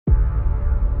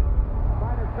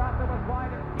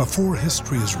Before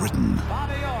history is written,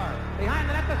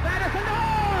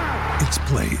 it's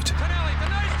played.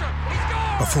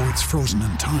 Before it's frozen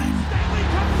in time,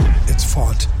 it's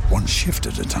fought one shift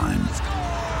at a time.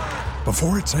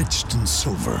 Before it's etched in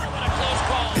silver,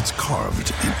 it's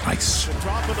carved in ice.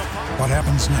 What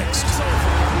happens next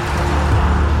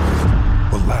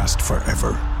will last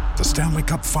forever. The Stanley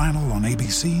Cup Final on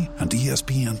ABC and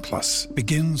ESPN Plus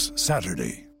begins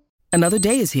Saturday. Another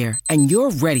day is here, and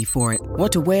you're ready for it.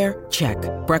 What to wear? Check.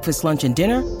 Breakfast, lunch, and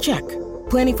dinner? Check.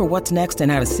 Planning for what's next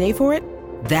and how to save for it?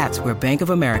 That's where Bank of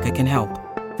America can help.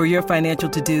 For your financial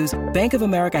to-dos, Bank of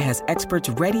America has experts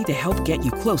ready to help get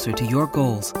you closer to your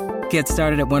goals. Get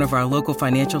started at one of our local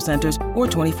financial centers or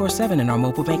 24/7 in our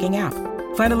mobile banking app.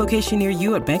 Find a location near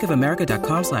you at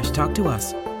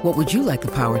bankofamerica.com/talktous. What would you like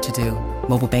the power to do?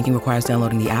 Mobile banking requires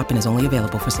downloading the app and is only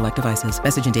available for select devices.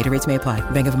 Message and data rates may apply.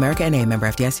 Bank of America N.A., member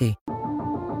FDIC.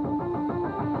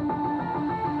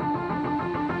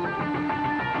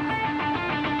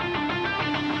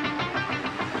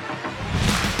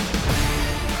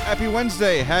 Happy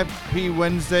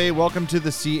Wednesday. Welcome to the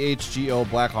CHGO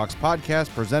Blackhawks podcast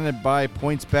presented by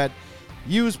PointsBet.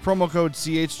 Use promo code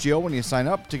CHGO when you sign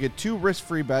up to get 2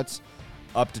 risk-free bets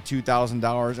up to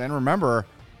 $2,000. And remember,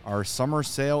 our summer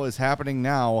sale is happening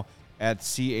now at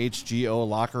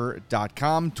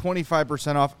chgolocker.com.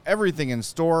 25% off everything in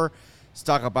store.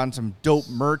 Stock up on some dope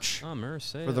merch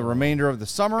for the remainder of the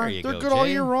summer. They're good all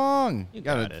year long. You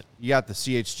got it. You got the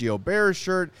CHGO Bears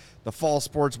shirt. The fall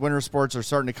sports, winter sports are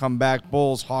starting to come back.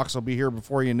 Bulls, Hawks will be here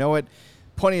before you know it.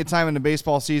 Plenty of time in the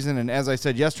baseball season. And as I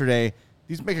said yesterday,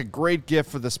 these make a great gift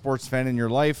for the sports fan in your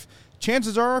life.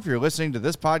 Chances are, if you're listening to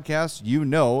this podcast, you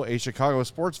know a Chicago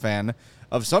sports fan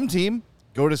of some team.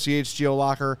 Go to CHGO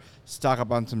Locker, stock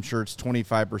up on some shirts,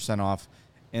 25% off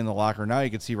in the locker. Now you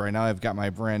can see right now I've got my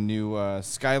brand new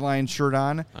Skyline shirt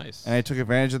on. Nice. And I took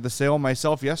advantage of the sale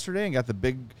myself yesterday and got the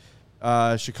big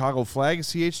Chicago flag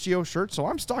CHGO shirt, so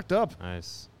I'm stocked up.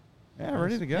 Nice. Yeah,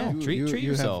 ready to go. Yeah, treat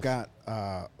yourself. You have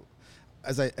got,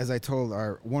 as I told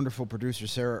our wonderful producer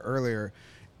Sarah earlier,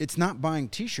 it's not buying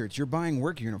T-shirts, you're buying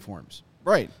work uniforms.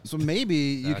 Right. So maybe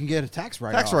you can get a tax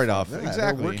write-off. Tax write-off, Yeah,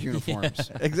 exactly. work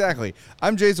uniforms. Exactly.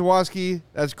 I'm Jay Zawoski.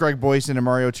 That's Greg Boyson and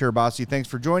Mario Tirabassi. Thanks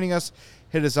for joining us.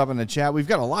 Hit us up in the chat. We've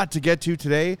got a lot to get to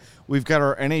today. We've got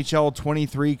our NHL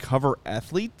 23 cover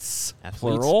athletes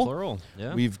plural.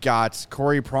 Yeah. We've got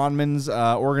Corey Pronman's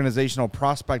organizational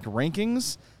prospect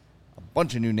rankings. A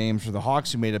bunch of new names for the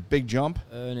Hawks who made a big jump.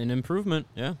 An improvement,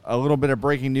 yeah. A little bit of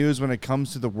breaking news when it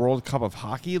comes to the World Cup of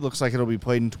Hockey. Looks like it'll be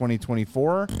played in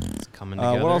 2024. It's coming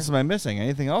together. What else am I missing?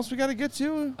 Anything else we got to get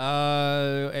to?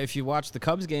 If you watched the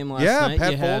Cubs game last Yeah, night,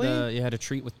 Pat you Foley. had a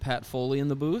treat with Pat Foley in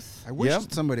the booth. I wish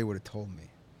Yep. somebody would have told me.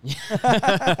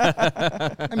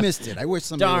 I missed it. I wish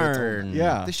somebody would have told me. Darn.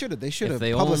 Yeah. They should have If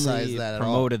they publicized only that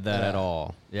promoted at all. that at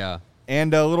all. Yeah.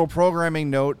 And a little programming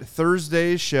note,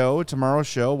 Thursday's show, tomorrow's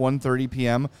show, 1:30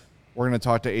 p.m., we're going to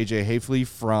talk to AJ Hafley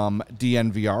from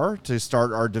DNVR to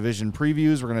start our division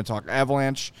previews. We're going to talk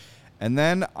Avalanche. And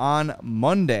then on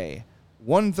Monday,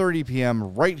 1:30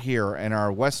 p.m., right here in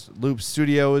our West Loop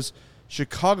studios,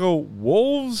 Chicago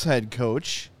Wolves head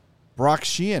coach Brock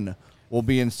Sheehan will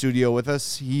be in studio with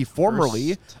us. He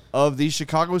formerly of the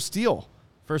Chicago Steel.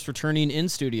 First returning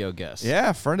in-studio guest.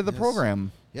 Yeah, friend of the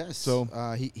program. Yes. So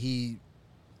he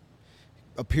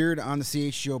appeared on the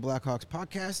CHGO Blackhawks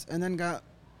podcast and then got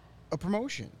a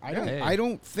promotion. I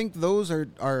don't think those are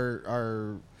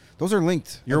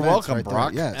linked. You're events welcome, right there.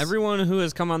 Brock. Yes. Everyone who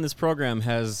has come on this program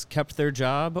has kept their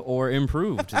job or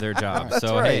improved their job. That's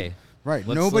so, right. hey. Right.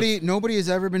 Let's Nobody has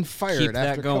ever been fired keep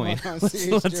after that going. coming on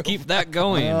Let's CHGO. keep that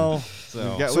going. Well,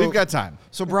 So, we've got time.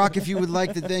 So, Brock, if you would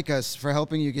like to thank us for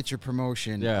helping you get your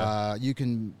promotion, Yeah. you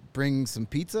can bring some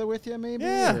pizza with you, maybe?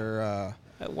 Yeah. Or,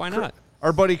 why not?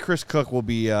 Our buddy Chris Cook will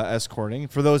be escorting.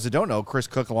 For those that don't know, Chris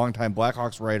Cook, a longtime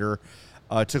Blackhawks writer,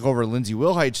 took over Lindsay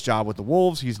Wilhite's job with the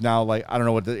Wolves. He's now, I don't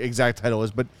know what the exact title is,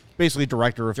 but basically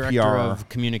director of PR. of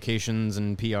communications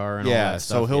and PR and all that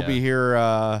stuff. So he'll be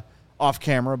here off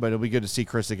camera, but it'll be good to see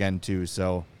Chris again, too.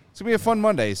 So it's going to be a fun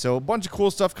Monday. So a bunch of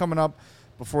cool stuff coming up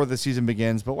before the season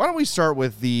begins. But why don't we start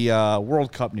with the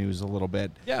World Cup news a little bit?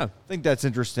 Yeah. I think that's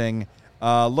interesting.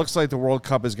 Looks like the World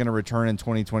Cup is going to return in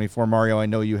 2024. Mario, I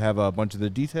know you have a bunch of the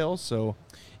details, so...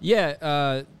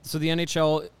 Yeah, so the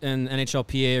NHL and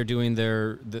NHLPA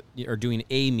are doing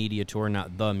a media tour,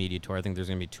 not the media tour. I think there's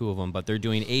going to be 2 of them, but they're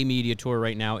doing a media tour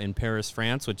right now in Paris,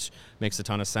 France, which makes a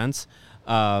ton of sense.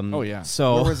 yeah.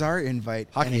 So where was our invite?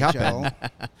 Hockey NHL?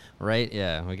 right?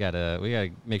 Yeah, we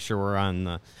gotta make sure we're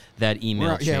on that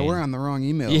email chain. Yeah, we're on the wrong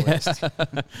email list.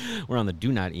 We're on the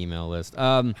do not email list.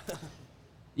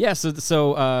 Yeah,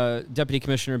 so Deputy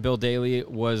Commissioner Bill Daley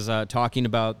was talking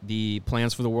about the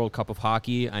plans for the World Cup of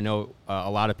Hockey. I know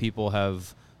a lot of people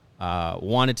have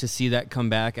wanted to see that come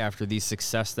back after the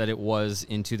success that it was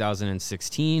in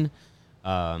 2016,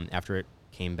 after it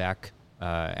came back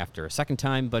after a second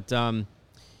time. But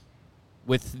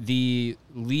with the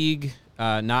league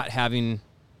not having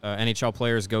NHL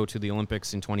players go to the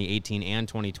Olympics in 2018 and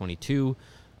 2022,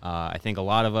 I think a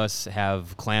lot of us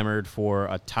have clamored for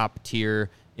a top-tier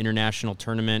international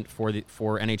tournament for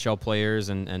NHL players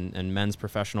and men's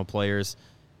professional players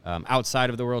outside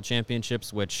of the World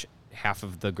Championships, which half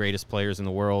of the greatest players in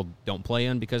the world don't play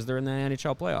in because they're in the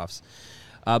NHL playoffs.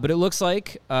 But it looks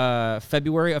like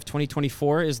February of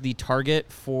 2024 is the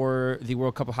target for the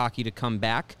World Cup of Hockey to come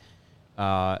back.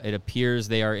 It appears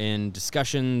they are in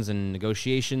discussions and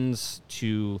negotiations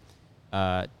to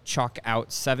chalk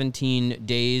out 17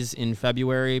 days in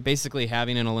February, basically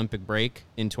having an Olympic break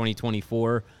in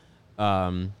 2024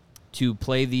 to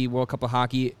play the World Cup of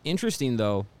Hockey. Interesting,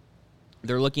 though,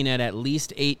 they're looking at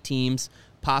least 8 teams,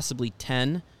 possibly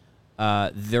 10.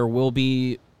 There will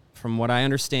be, from what I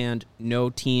understand, no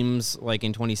teams like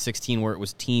in 2016 where it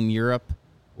was Team Europe,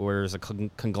 where there's a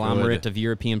conglomerate of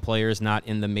European players not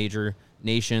in the major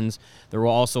nations. There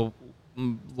will also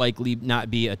likely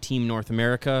not be a Team North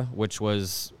America, which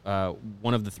was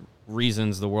one of the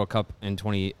reasons the World Cup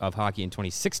of Hockey in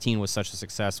 2016 was such a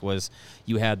success. Was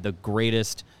you had the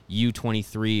greatest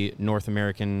U23 North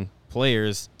American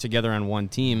players together on one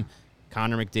team.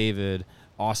 Connor McDavid,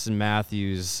 Austin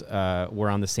Matthews were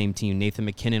on the same team. Nathan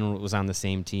McKinnon was on the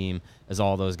same team as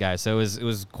all those guys. So it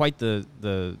was quite the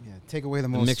take away the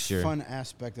most mixture. Fun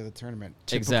aspect of the tournament.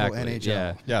 Typical Exactly. NHL.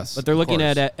 Yeah. Yes. But they're looking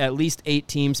at least 8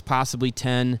 teams, possibly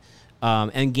 10,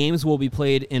 and games will be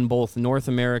played in both North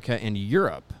America and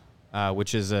Europe,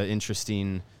 which is an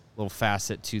interesting little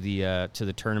facet to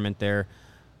the tournament there.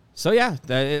 So, yeah,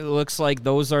 it looks like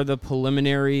those are the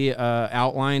preliminary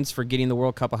outlines for getting the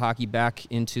World Cup of Hockey back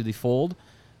into the fold.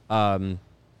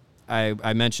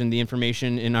 I mentioned the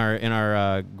information in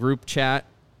our group chat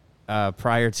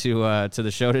prior to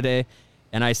the show today,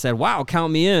 and I said, "Wow,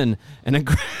 count me in!" And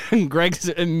then Greg's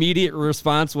immediate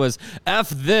response was, "F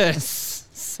this."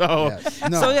 So,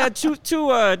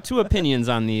 two opinions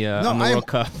on the World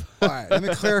Cup. All right, let me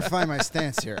clarify my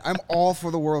stance here. I'm all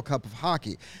for the World Cup of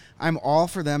Hockey. I'm all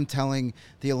for them telling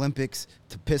the Olympics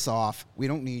to piss off. We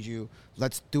don't need you.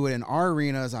 Let's do it in our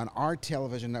arenas, on our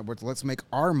television networks. Let's make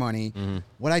our money. Mm-hmm.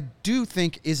 What I do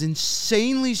think is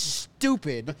insanely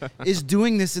stupid is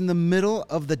doing this in the middle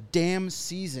of the damn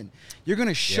season. You're going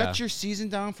to shut your season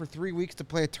down for 3 weeks to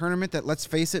play a tournament that, let's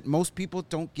face it, most people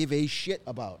don't give a shit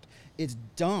about. It's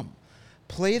dumb.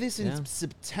 Play this in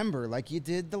September like you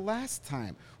did the last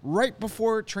time, right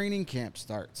before training camp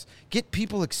starts. Get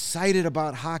people excited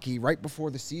about hockey right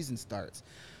before the season starts.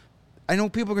 I know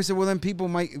people are going to say, well,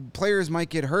 then players might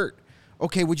get hurt.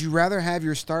 Okay, would you rather have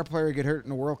your star player get hurt in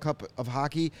the World Cup of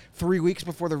Hockey 3 weeks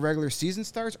before the regular season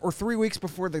starts or 3 weeks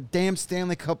before the damn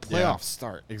Stanley Cup playoffs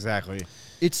start? Exactly.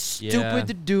 It's stupid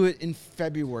to do it in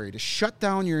February, to shut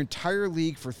down your entire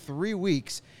league for 3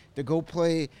 weeks to go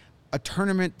play a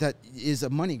tournament that is a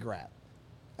money grab.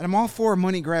 And I'm all for a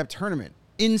money grab tournament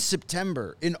in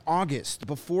September, in August,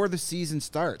 before the season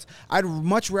starts. I'd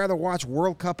much rather watch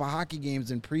World Cup of Hockey games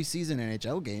than preseason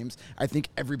NHL games. I think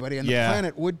everybody on the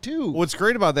planet would too. What's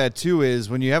great about that too is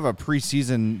when you have a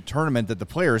preseason tournament that the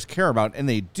players care about, and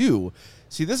they do.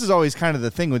 See, this is always kind of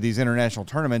the thing with these international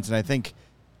tournaments, and I think,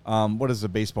 what is the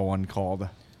baseball one called?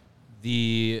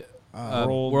 The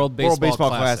World Baseball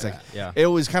Classic. Yeah. It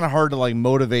was kind of hard to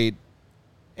motivate,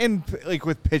 and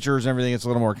with pitchers and everything, it's a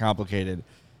little more complicated.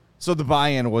 So the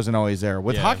buy-in wasn't always there.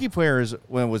 With hockey players,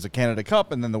 when it was the Canada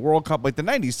Cup and then the World Cup, like the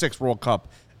 96 World Cup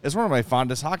is one of my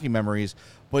fondest hockey memories.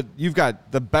 But you've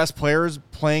got the best players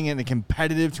playing in a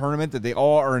competitive tournament that they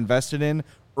all are invested in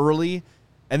early.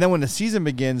 And then when the season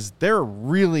begins, they're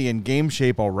really in game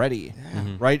shape already,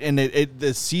 right? And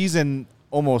the season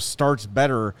almost starts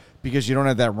better because you don't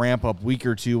have that ramp up week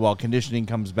or two while conditioning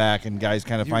comes back and guys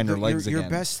kind of find their legs again. Your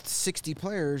best 60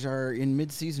 players are in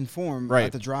mid-season form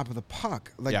at the drop of the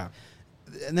puck.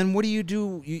 And then what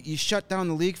do? You shut down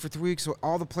the league for 3 weeks so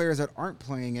all the players that aren't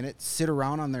playing in it sit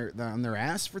around on their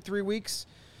ass for 3 weeks?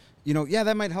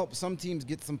 That might help some teams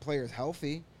get some players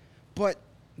healthy. But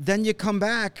then you come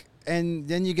back and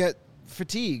then you get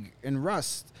fatigue and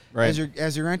rust. Right.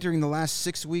 As you're entering the last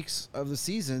 6 weeks of the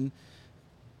season,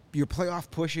 your playoff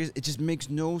pushes, it just makes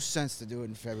no sense to do it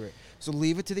in February. So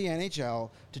leave it to the NHL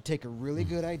to take a really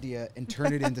good idea and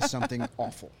turn it into something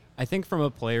awful. I think from a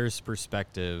player's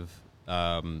perspective,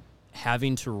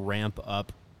 having to ramp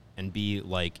up and be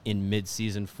in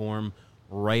mid-season form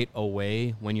right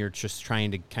away when you're just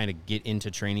trying to kind of get into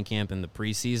training camp in the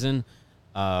preseason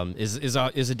is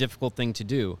a difficult thing to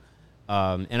do.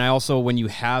 And I also, when you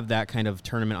have that kind of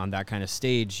tournament on that kind of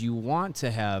stage, you want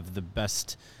to have the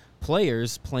best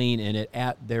players playing in it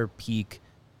at their peak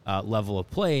level of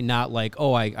play, not like,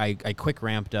 oh, I quick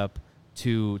ramped up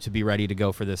to be ready to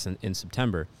go for this in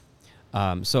September.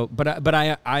 But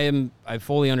I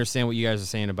fully understand what you guys are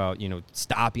saying about,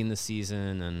 stopping the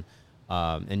season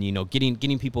and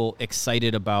getting people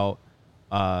excited about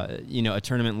a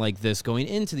tournament like this going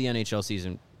into the NHL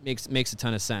season makes a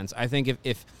ton of sense. I think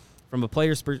if from a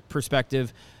player's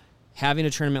perspective, having a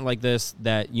tournament like this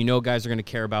that guys are going to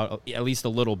care about at least a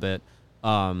little bit,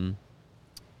 and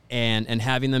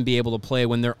having them be able to play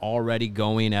when they're already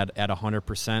going at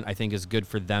 100%, I think is good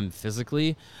for them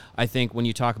physically. I think when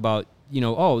you talk about,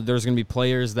 there's going to be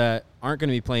players that aren't going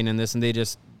to be playing in this and they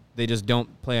just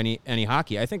don't play any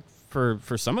hockey. I think for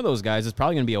some of those guys, it's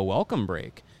probably going to be a welcome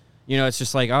break. It's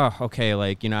just like, oh, okay,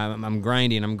 like, I'm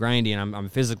grinding, I'm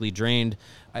physically drained.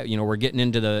 We're getting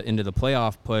into the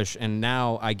playoff push, and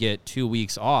now I get 2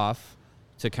 weeks off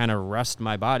to kind of rest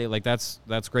my body. Like that's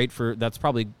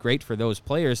probably great for those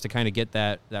players to kind of get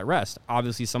that rest.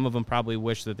 Obviously, some of them probably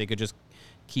wish that they could just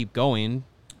keep going,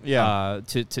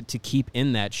 to keep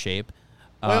in that shape.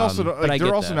 They're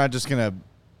also not just gonna.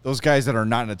 Those guys that are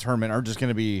not in a tournament are just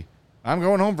gonna be. I'm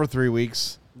going home for 3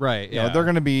 weeks. Right. Yeah. They're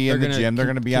going to be in the gym. They're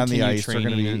going to be on the ice. They're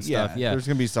going to be and stuff. Yeah. There's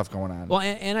going to be stuff going on. Well,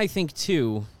 and I think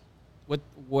too,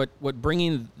 what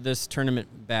bringing this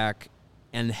tournament back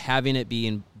and having it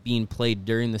being played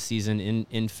during the season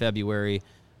in February,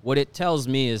 what it tells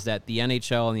me is that the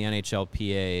NHL and the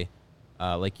NHLPA,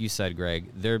 like you said, Greg,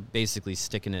 they're basically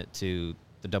sticking it to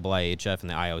the IIHF and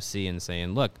the IOC and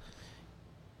saying, look,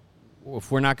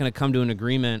 if we're not going to come to an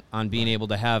agreement on being able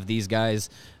to have these guys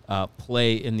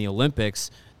play in the Olympics,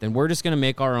 then we're just going to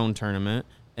make our own tournament,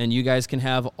 and you guys can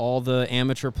have all the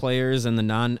amateur players and the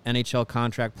non-NHL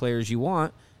contract players you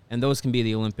want, and those can be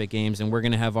the Olympic Games, and we're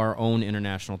going to have our own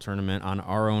international tournament on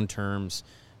our own terms,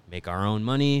 make our own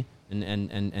money,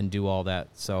 and do all that.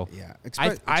 So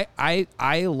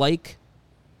I like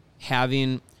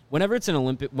having whenever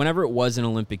it was an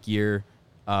Olympic year.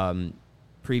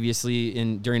 Previously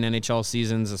during NHL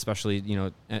seasons, especially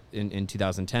in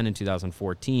 2010 and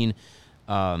 2014,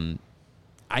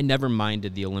 I never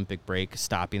minded the Olympic break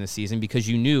stopping the season because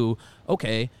you knew,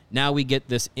 okay, now we get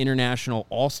this international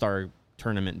all-star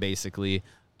tournament basically,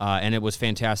 and it was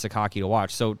fantastic hockey to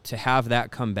watch. So to have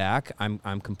that come back,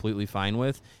 I'm completely fine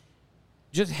with.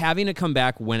 Just having it come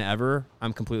back whenever,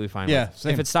 I'm completely fine with.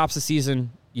 Same. If it stops the season,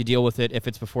 you deal with it. If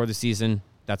it's before the season,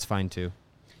 that's fine too.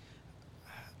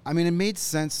 I mean, it made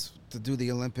sense to do the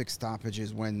Olympic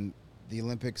stoppages when the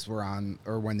Olympics were on,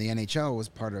 or when the NHL was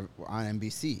on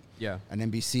NBC. Yeah. And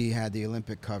NBC had the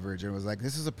Olympic coverage, and it was like,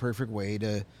 this is a perfect way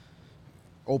to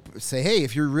say, hey,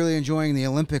 if you're really enjoying the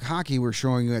Olympic hockey we're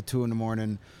showing you at 2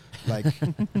 a.m, like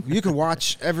you can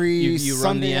watch every you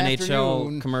Sunday run the NHL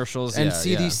afternoon commercials and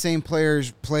see these same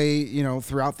players play,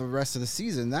 throughout the rest of the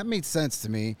season. That made sense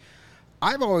to me.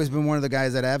 I've always been one of the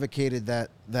guys that advocated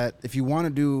that if you want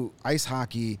to do ice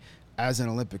hockey as an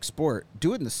Olympic sport,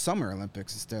 do it in the Summer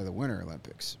Olympics instead of the Winter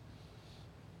Olympics.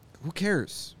 Who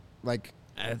cares? Like,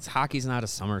 hockey's not a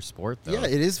summer sport, though. Yeah,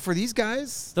 it is for these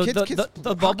guys.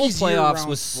 The bubble playoffs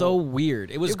was so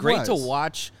weird. It was great to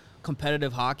watch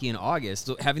competitive hockey in August.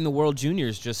 Having the World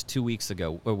Juniors just a week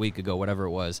ago, whatever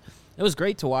it was. It was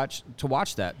great to watch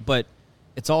that, but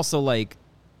it's also like,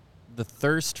 the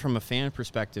thirst from a fan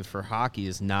perspective for hockey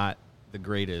is not the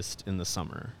greatest in the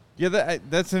summer. Yeah,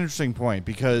 that's an interesting point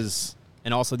because...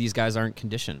 And also, these guys aren't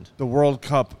conditioned. The World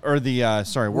Cup, or the,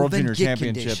 World Junior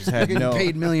Championships had getting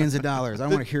paid millions of dollars. I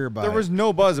want to hear about it. There was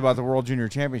no buzz about the World Junior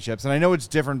Championships, and I know it's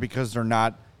different because they're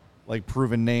not, like,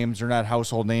 proven names. They're not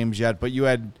household names yet, but you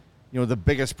had, the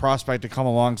biggest prospect to come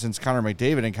along since Connor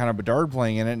McDavid and Connor Bedard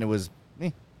playing in it, and it was...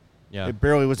 Yeah. It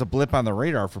barely was a blip on the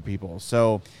radar for people.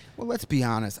 So, well, let's be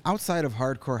honest. Outside of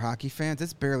hardcore hockey fans,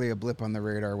 it's barely a blip on the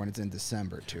radar when it's in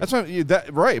December too. That's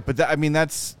right. But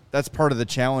that's part of the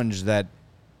challenge that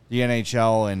the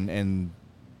NHL and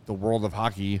the world of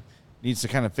hockey needs to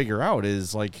kind of figure out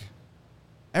is like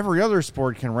every other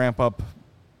sport can ramp up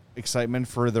excitement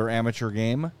for their amateur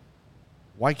game.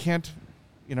 Why can't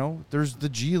there's the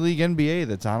G League NBA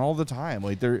that's on all the time.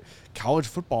 Like they're college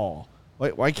football.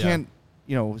 Why can't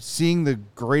seeing the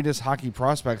greatest hockey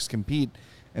prospects compete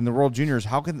in the World Juniors,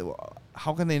 how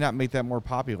can they not make that more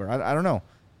popular? I don't know.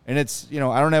 And it's, I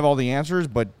don't have all the answers,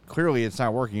 but clearly it's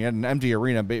not working. You had an empty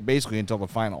arena basically until the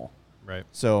final. Right.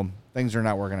 So things are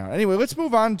not working out. Anyway, let's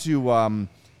move on to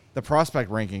the prospect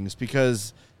rankings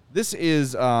because this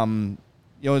is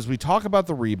as we talk about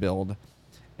the rebuild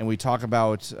and we talk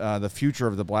about the future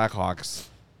of the Blackhawks,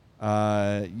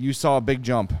 you saw a big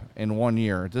jump in 1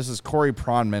 year. This is Corey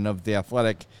Pronman of The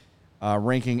Athletic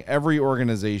ranking every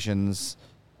organization's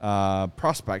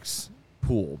prospects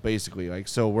pool, basically. Like,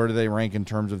 so where do they rank in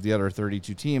terms of the other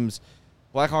 32 teams?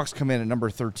 Blackhawks come in at number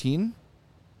 13,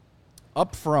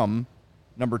 up from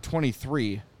number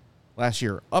 23 last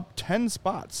year, up 10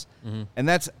 spots. Mm-hmm. And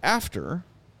that's after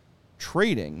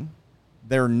trading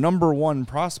their number one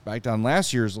prospect on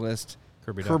last year's list,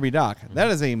 Kirby Dach. Mm-hmm. That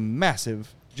is a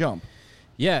massive jump.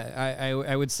 Yeah,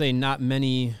 I would say not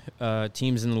many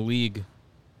teams in the league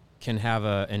can have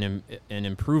an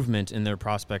improvement in their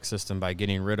prospect system by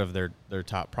getting rid of their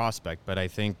top prospect. But I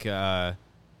think, the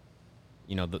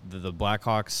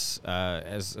Blackhawks,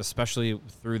 especially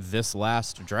through this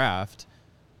last draft,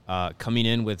 coming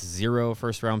in with 0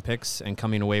 first-round picks and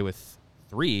coming away with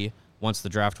 3 once the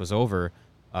draft was over,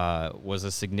 was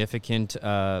a significant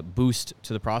boost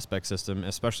to the prospect system,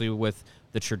 especially with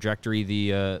the trajectory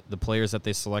the players that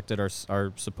they selected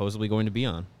are supposedly going to be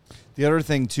on. The other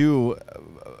thing, too,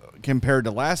 compared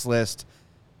to last list,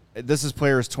 this is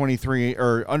players 23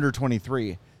 or under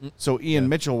 23. So Ian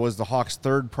Mitchell was the Hawks'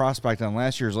 3rd prospect on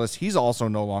last year's list. He's also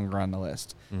no longer on the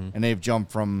list. Mm-hmm. And they've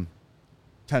jumped from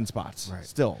 10 spots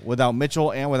still without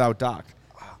Mitchell and without Dach.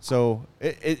 So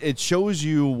it shows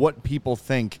you what people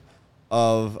think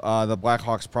of the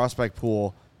Blackhawks prospect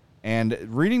pool. And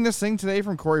reading this thing today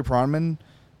from Corey Pronman,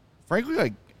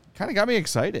 frankly, kind of got me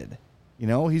excited.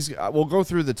 We'll go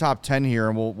through the top 10 here,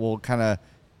 and we'll kind of,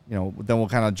 then we'll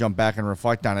kind of jump back and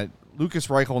reflect on it. Lukas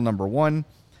Reichel, number 1.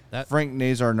 Frank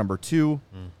Nazar, number 2.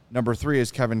 Number 3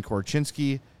 is Kevin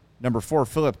Korchinski. Number 4,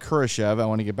 Philip Kurashev. I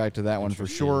want to get back to that one for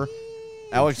sure.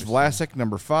 Alex Vlasic,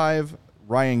 number 5.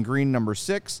 Ryan Green, number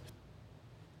 6.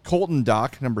 Colton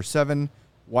Dach, number 7.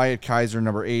 Wyatt Kaiser,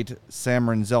 number 8. Sam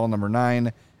Renzel, number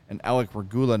 9. And Alec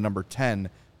Regula, number 10.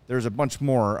 There's a bunch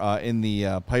more in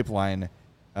the pipeline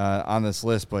on this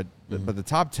list, but the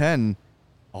top 10,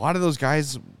 a lot of those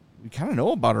guys we kind of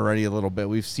know about already a little bit.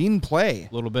 We've seen play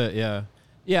a little bit. Yeah.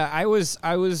 I was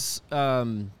it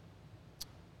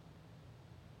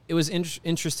was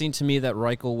interesting to me that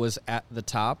Reichel was at the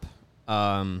top.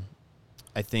 I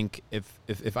think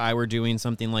if I were doing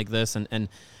something like this, and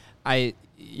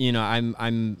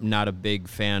I'm not a big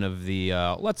fan of the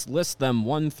let's list them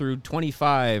 1 through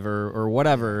 25 or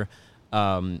whatever.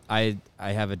 I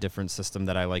have a different system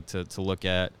that I like to look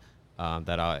at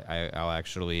that I'll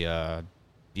actually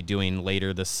be doing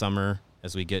later this summer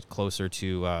as we get closer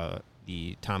to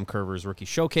the Tom Curver's Rookie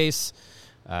Showcase.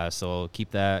 So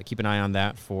keep an eye on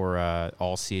that for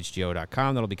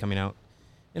allchgo.com. That'll be coming out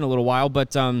in a little while.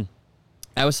 But I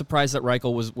was surprised that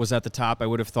Reichel was at the top. I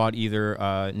would have thought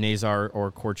either Nazar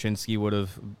or Korchinski would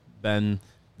have been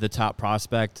the top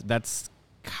prospect. That's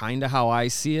kind of how I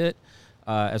see it.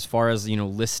 As far as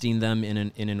listing them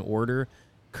in an order,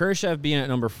 Kurashev being at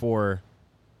number 4,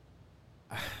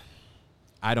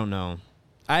 I don't know.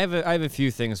 I have a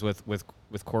few things with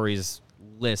Corey's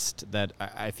list that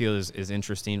I feel is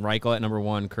interesting. Reichel at number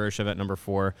 1, Kurashev at number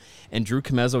 4, and Drew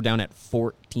Comezzo down at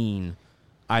 14.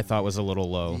 I thought was a little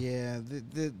low. Yeah,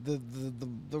 the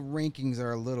rankings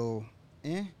are a little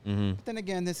Mm-hmm. But then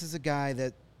again, this is a guy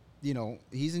that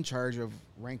he's in charge of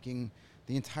ranking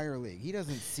the entire league. He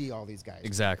doesn't see all these guys.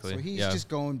 Exactly. So he's just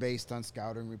going based on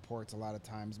scouting reports a lot of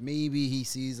times. Maybe he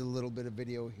sees a little bit of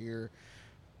video here.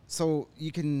 So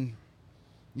you can,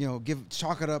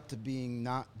 chalk it up to being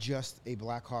not just a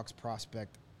Blackhawks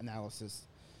prospect analysis.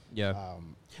 Yeah.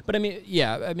 But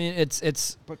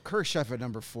it's. But Kurashev at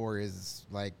number 4 is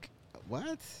like,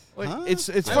 what? Huh? It's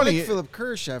I funny. like Philip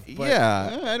Kurashev, but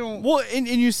I don't. Well, and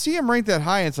you see him ranked that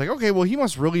high. It's like, okay, well, he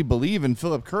must really believe in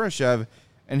Philip Kurashev.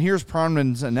 And here's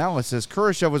Pronman's analysis.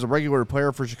 Kurashev was a regular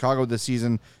player for Chicago this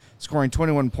season, scoring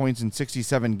 21 points in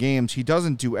 67 games. He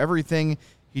doesn't do everything.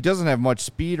 He doesn't have much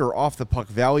speed or off-the-puck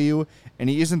value, and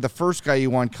he isn't the first guy you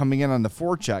want coming in on the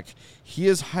forecheck. He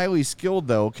is highly skilled,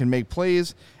 though, can make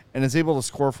plays, and is able to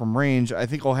score from range. I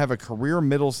think he'll have a career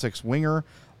middle 6 winger,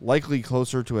 likely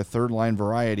closer to a third-line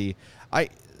variety.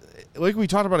 Like we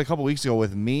talked about a couple weeks ago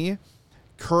with me,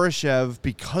 Kurashev,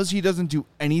 because he doesn't do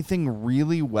anything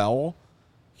really well,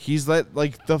 he's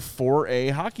like the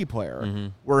 4A hockey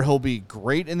player, where he'll be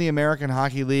great in the American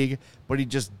Hockey League, but he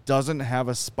just doesn't have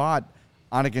a spot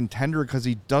on a contender because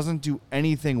he doesn't do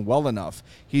anything well enough.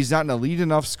 He's not an elite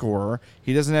enough scorer.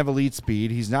 He doesn't have elite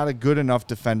speed. He's not a good enough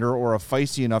defender or a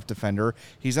feisty enough defender.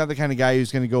 He's not the kind of guy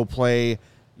who's going to go play,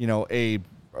 a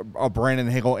Brandon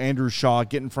Hagel, Andrew Shaw,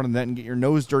 get in front of the net and get your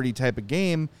nose dirty type of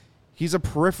game. He's a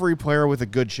periphery player with a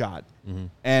good shot. Mm-hmm.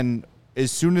 And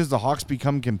as soon as the Hawks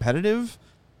become competitive,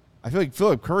 I feel like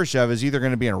Philip Kurashev is either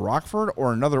going to be in Rockford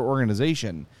or another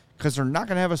organization because they're not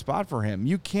going to have a spot for him.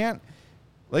 You can't,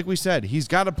 like we said, he's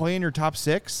got to play in your top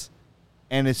 6,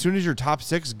 and as soon as your top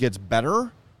 6 gets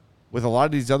better with a lot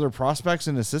of these other prospects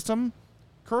in the system,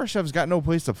 Kurashev's got no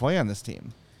place to play on this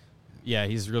team. Yeah,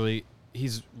 he's really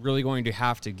going to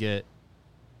have to get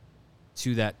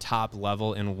to that top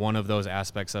level in one of those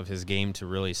aspects of his game to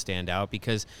really stand out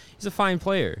because he's a fine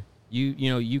player.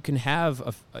 You can have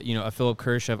a Philip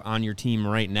Kurashev on your team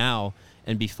right now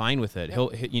and be fine with it.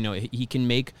 He can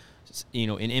make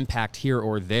an impact here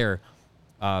or there,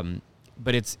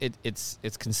 but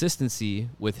it's consistency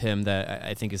with him that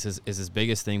I think is his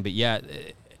biggest thing. But yeah,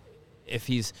 if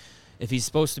he's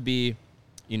supposed to be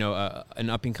an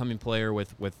up and coming player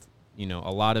with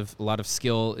a lot of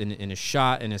skill in his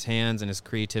shot and his hands and his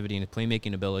creativity and his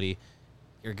playmaking ability,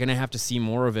 you're going to have to see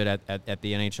more of it at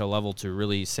the NHL level to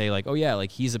really say, like, oh, yeah,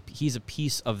 like he's a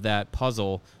piece of that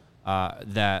puzzle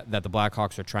that the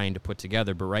Blackhawks are trying to put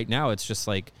together. But right now it's just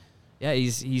like, yeah,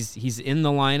 he's in the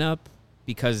lineup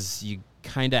because you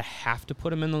kind of have to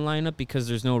put him in the lineup because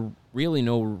there's no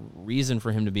reason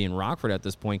for him to be in Rockford at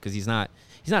this point because he's not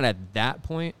at that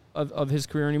point of his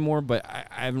career anymore. But I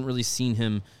haven't really seen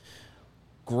him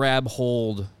grab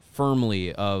hold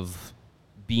firmly of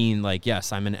being like,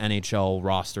 yes, I'm an NHL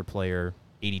roster player,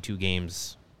 82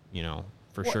 games,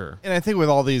 for sure. And I think with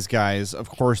all these guys, of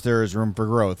course, there is room for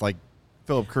growth. Like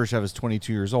Philip Kurashev is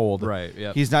 22 years old. Right,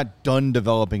 yeah. He's not done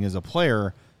developing as a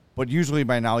player, but usually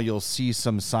by now you'll see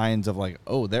some signs of like,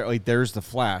 oh, there's the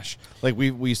flash. Like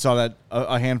we saw that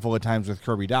a handful of times with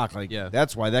Kirby Dach. Like, yeah,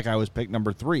 that's why that guy was picked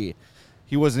number 3.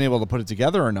 He wasn't able to put it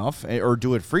together enough or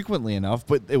do it frequently enough,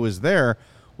 but it was there.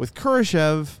 With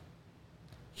Kurashev,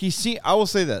 I will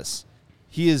say this.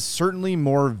 He is certainly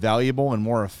more valuable and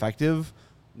more effective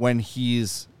when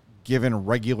he's given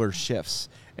regular shifts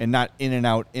and not in and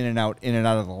out of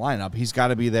the lineup. He's got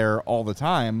to be there all the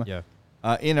time,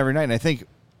 in every night. And I think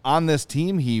on this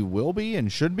team, he will be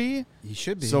and should be. He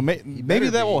should be. So maybe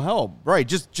that will help. Right,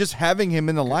 just having him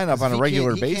in the lineup on a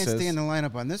regular basis. He can't stay in the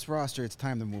lineup on this roster. It's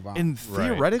time to move on. And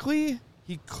theoretically,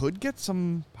 he could get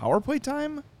some power play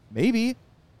time, maybe.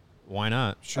 Why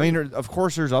not? Sure. I mean, of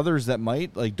course, there's others that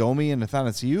might, like Domi and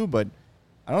Athanasiou, but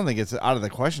I don't think it's out of the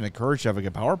question that Kurashev would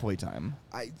get power play time.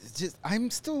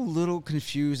 I'm still a little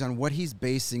confused on what he's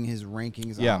basing his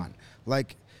rankings on.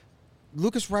 Like,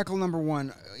 Lukas Reichel, number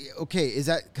 1. Okay, is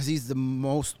that because he's the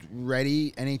most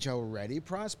NHL-ready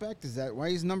prospect? Is that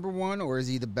why he's number 1, or is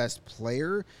he the best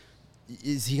player?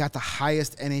 Is he got the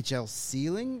highest NHL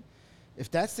ceiling? If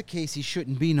that's the case, he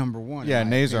shouldn't be number 1. Yeah,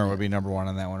 Nazar would be number 1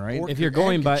 on that one, right? If you're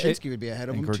going by Kaczynski would be ahead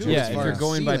of him too. Yeah, if you're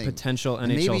going by potential NHL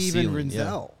maybe even ceiling,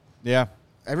 Rinzel. Yeah.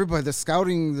 Everybody, the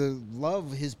scouting,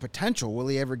 love his potential. Will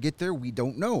he ever get there? We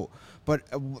don't know. But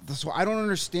so I don't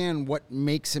understand what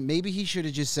makes him. Maybe he should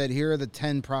have just said, here are the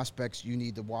 10 prospects you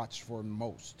need to watch for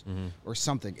most or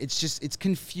something. It's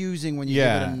confusing when you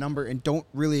give it a number and don't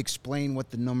really explain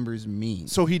what the numbers mean.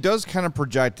 So he does kind of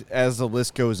project as the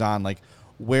list goes on, like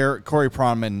where Corey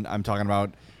Pronman, I'm talking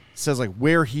about, says like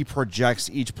where he projects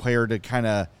each player to kind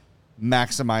of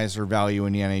maximize their value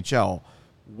in the NHL.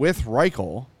 With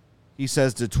Reichel, he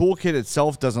says the toolkit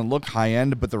itself doesn't look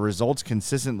high-end, but the results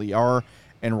consistently are,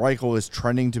 and Reichel is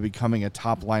trending to becoming a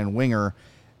top-line winger.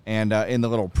 And in the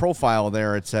little profile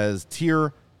there, it says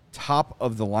tier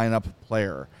top-of-the-lineup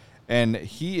player. And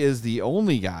he is the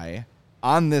only guy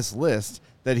on this list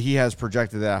that he has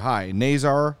projected that high.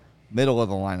 Nazar, middle of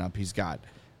the lineup, he's got.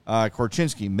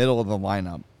 Korchinski, middle of the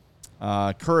lineup.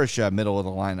 Kurashev, middle of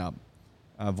the lineup.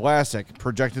 Vlasic,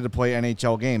 projected to play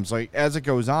NHL games. Like, as it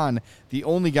goes on, the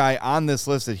only guy on this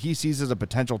list that he sees as a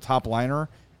potential top liner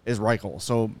is Reichel.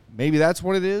 So maybe that's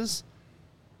what it is.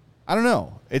 I don't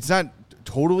know. It's not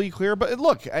totally clear, but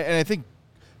look, and I think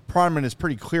Pronman is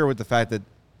pretty clear with the fact that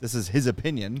this is his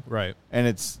opinion. Right.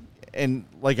 And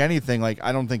like anything, like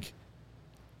I don't think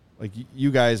like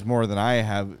you guys more than I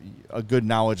have a good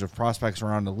knowledge of prospects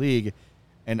around the league.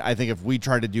 And I think if we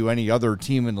tried to do any other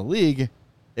team in the league,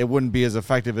 it wouldn't be as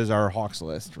effective as our Hawks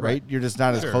list, right? You're just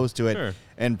not as close to it. Sure.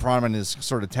 And Pronman is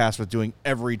sort of tasked with doing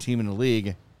every team in the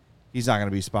league. He's not going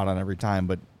to be spot on every time,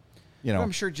 but, you know. But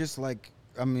I'm sure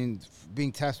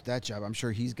being tasked with that job, I'm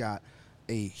sure he's got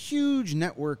a huge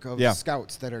network of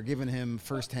scouts that are giving him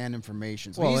firsthand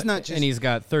information. So he's not just, and he's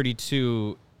got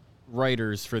 32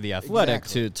 writers for The Athletic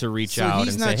to reach out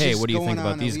and say, hey, what do you think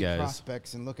about these guys?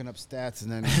 Prospects and looking up stats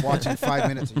and then watching 5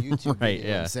 minutes of YouTube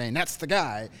video and saying that's the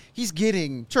guy. He's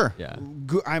getting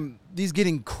he's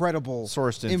getting credible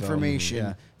sourced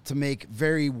information to make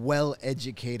very well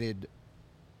educated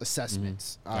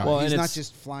assessments. He's not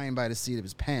just flying by the seat of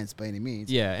his pants by any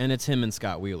means. Yeah, and it's him and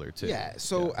Scott Wheeler too. Yeah,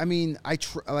 so I mean, I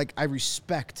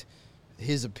respect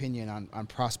his opinion on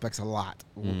prospects a lot.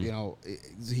 You know,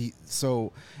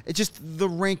 so it just the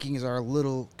rankings are a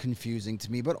little confusing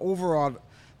to me, but overall,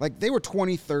 like they were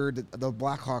 23rd. The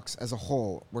Blackhawks as a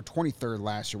whole were 23rd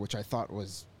last year, which I thought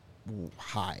was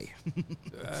high.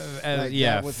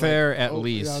 Fair at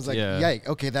least. I was like, yike,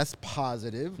 okay, that's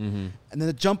positive. And then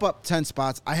the jump up 10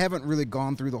 spots, I haven't really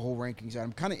gone through the whole rankings yet.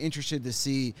 I'm kind of interested to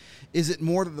see, is it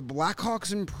more that the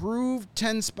Blackhawks improved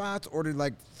 10 spots, or did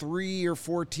like 3 or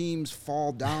 4 teams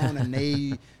fall down and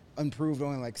they improved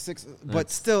only like 6?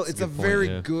 But still, it's a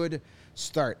very good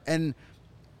start. And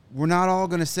we're not all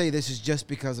going to say this is just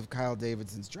because of Kyle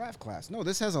Davidson's draft class. No,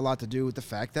 this has a lot to do with the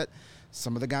fact that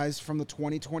some of the guys from the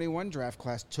 2021 draft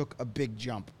class took a big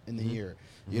jump in the year.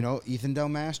 You know, Ethan Del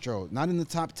Mastro, not in the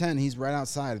top 10. He's right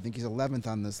outside. I think he's 11th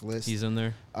on this list. He's in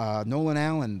there. Nolan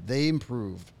Allen, they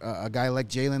improved. A guy like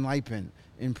Jalen Lipin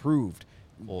improved.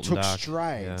 Took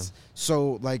strides. Yeah.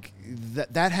 So, like,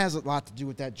 that has a lot to do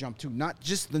with that jump, too. Not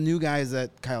just the new guys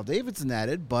that Kyle Davidson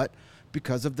added, but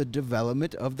because of the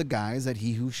development of the guys that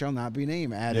he who shall not be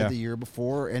named added the year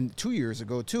before and 2 years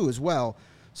ago, too, as well.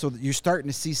 So you're starting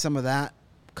to see some of that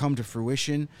come to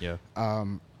fruition. Yeah.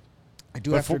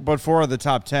 But 4 of the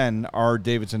top 10 are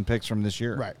Davidson picks from this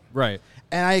year. Right.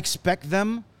 And I expect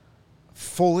them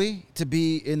fully to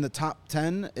be in the top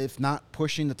 10, if not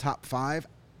pushing the top 5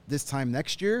 this time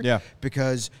next year. Yeah.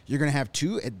 Because you're going to have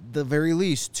at the very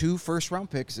least, 2 first-round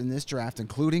picks in this draft,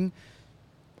 including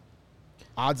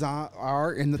odds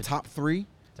are in the top 3,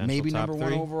 maybe number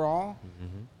 1 overall.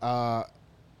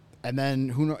 And then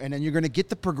and then you're going to get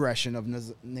the progression of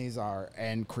Nazar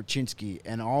and Korchinski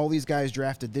and all these guys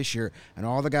drafted this year and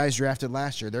all the guys drafted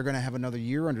last year. They're going to have another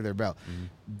year under their belt.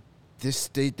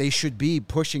 They should be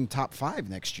pushing top 5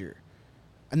 next year.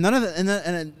 And none of that,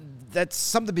 and that's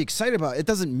something to be excited about. It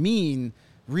doesn't mean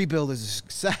rebuild is a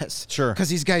success. Sure. Because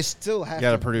these guys still have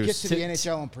to get to the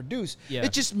NHL and produce. Yeah.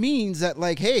 It just means that,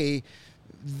 like, hey,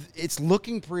 it's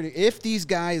looking pretty. If these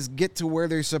guys get to where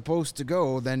they're supposed to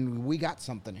go, then we got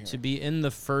something here. To be in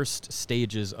the first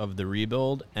stages of the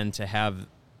rebuild and to have,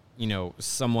 you know,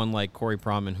 someone like Corey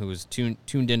Proman who is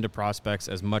tuned into prospects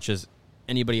as much as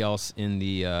anybody else in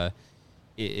the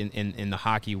in the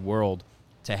hockey world,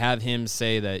 to have him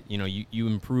say that, you know, you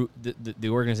improved the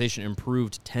organization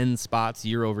improved 10 spots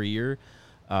year over year,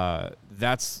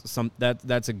 that's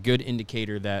a good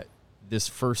indicator that this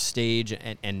first stage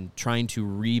and trying to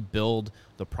rebuild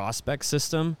the prospect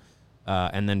system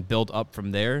and then build up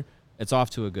from there, it's off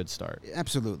to a good start.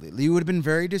 Absolutely. Lee would have been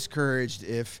very discouraged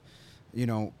if, you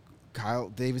know, Kyle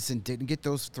Davidson didn't get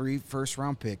those 3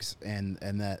 first-round picks and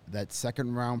that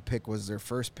second-round pick was their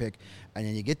first pick, and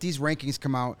then you get these rankings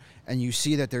come out and you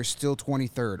see that they're still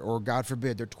 23rd, or God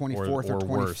forbid, they're 24th or 25th.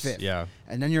 Worse. Yeah.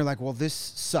 And then you're like, well, this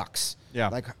sucks. Yeah.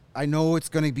 Like, I know it's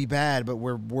going to be bad, but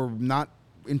we're not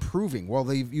improving.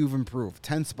 Well, you've improved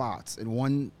 10 spots in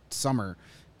one summer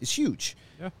is huge.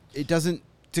 Yeah. It doesn't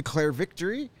declare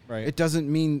victory. Right. It doesn't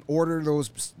mean order those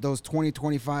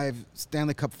 2025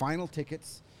 Stanley Cup final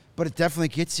tickets, but it definitely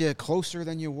gets you closer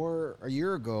than you were a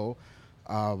year ago.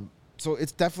 So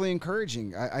it's definitely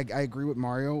encouraging. I agree with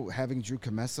Mario. Having Drew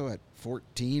Commesso at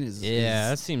 14 is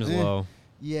that seems low.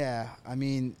 Yeah, I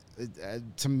mean,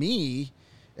 to me,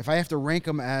 if I have to rank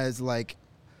them as like,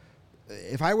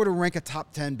 if I were to rank a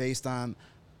top 10 based on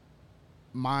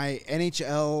my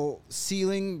NHL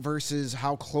ceiling versus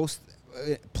how close,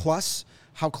 plus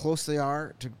how close they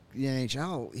are to the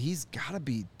NHL, he's got to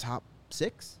be top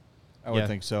 6. I would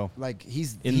think so. Like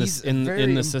he's in the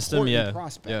system,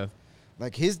 prospect. Yeah.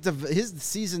 Like his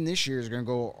season this year is going to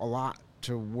go a lot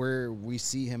to where we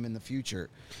see him in the future.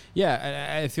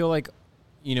 Yeah, I feel like,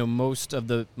 you know, most of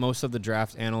the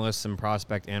draft analysts and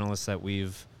prospect analysts that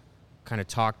we've kind of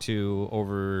talked to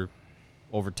over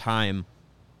time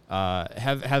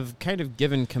have kind of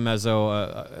given Commesso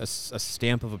a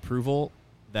stamp of approval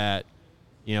that,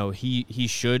 you know, he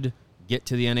should get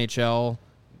to the NHL,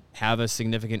 have a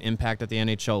significant impact at the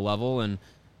NHL level, and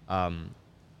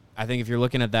I think if you're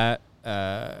looking at that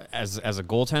as a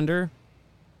goaltender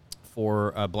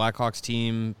for a Blackhawks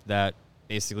team that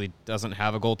basically doesn't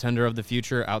have a goaltender of the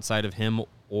future outside of him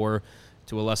or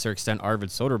to a lesser extent Arvid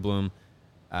Soderblom,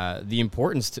 the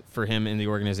importance for him in the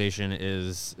organization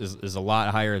is a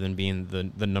lot higher than being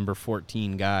the number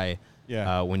 14 guy.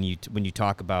 Yeah. When you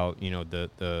talk about, you know,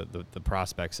 the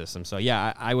prospect system. So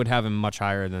yeah, I would have him much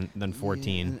higher than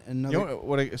 14. You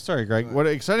know, sorry, Greg. What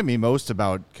excited me most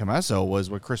about Commesso was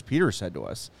what Chris Peters said to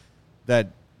us, that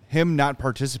him not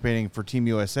participating for Team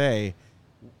USA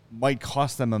might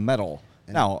cost them a medal.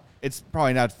 Now, it's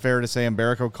probably not fair to say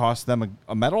Mbereko cost them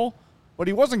a medal, but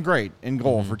he wasn't great in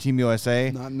goal for Team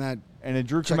USA. Not in that. And had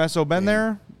Drew Commesso been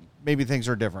there, maybe things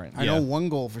are different. I know one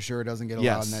goal for sure doesn't get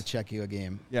allowed in that Czechia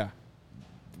game. Yeah.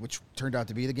 Which turned out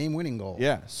to be the game-winning goal.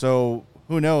 Yeah, so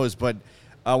who knows? But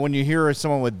when you hear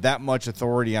someone with that much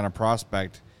authority on a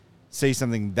prospect say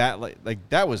something that like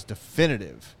that was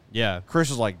definitive. Yeah. Chris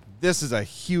was like, this is a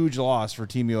huge loss for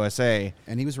Team USA.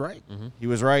 And he was right. Mm-hmm. He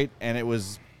was right, and it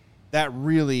was that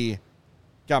really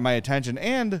got my attention.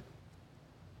 And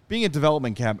being at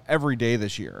development camp every day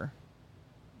this year,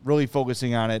 really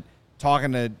focusing on it,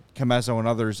 talking to Commesso and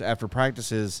others after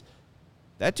practices,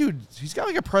 that dude, he's got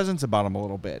like a presence about him a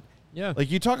little bit. Yeah. Like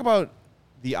you talk about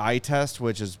the eye test,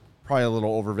 which is probably a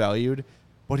little overvalued,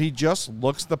 but he just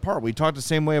looks the part. We talked the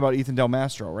same way about Ethan Del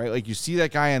Mastro, right? Like you see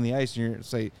that guy on the ice and you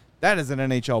say, that is an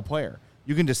NHL player.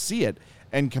 You can just see it.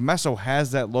 And Commesso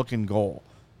has that look in goal.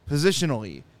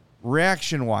 Positionally,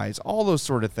 reaction-wise, all those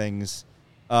sort of things.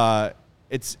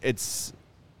 It's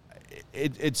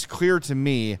clear to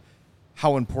me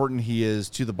how important he is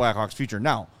to the Blackhawks' future.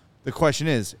 Now, the question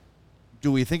is,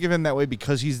 do we think of him that way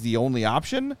because he's the only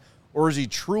option, or is he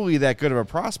truly that good of a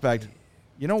prospect?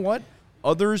 You know what?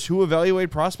 Others who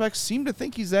evaluate prospects seem to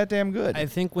think he's that damn good. I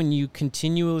think when you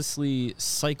continuously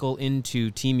cycle into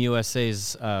Team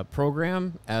USA's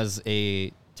program as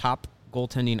a top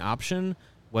goaltending option,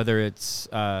 whether it's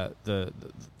the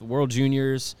World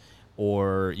Juniors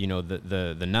or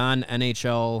the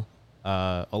non-NHL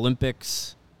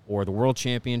Olympics or the World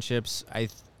Championships,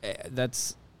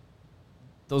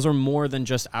 those are more than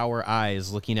just our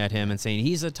eyes looking at him and saying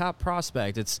he's a top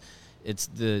prospect. It's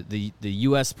the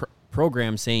U.S.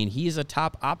 program saying he's a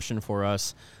top option for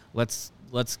us. Let's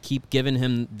keep giving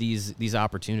him these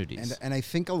opportunities. And I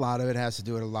think a lot of it has to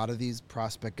do with a lot of these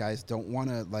prospect guys don't want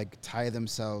to tie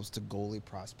themselves to goalie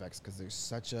prospects because there's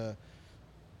such a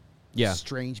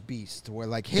strange beast where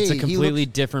hey, it's a completely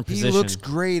different position. He looks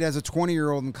great as a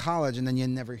 20-year-old in college, and then you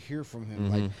never hear from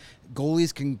him. Mm-hmm.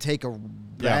 Goalies can take a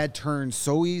bad turn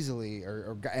so easily,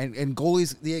 and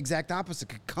goalies the exact opposite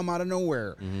could come out of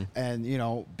nowhere and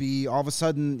be all of a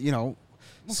sudden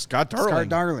Scott Darling. Scott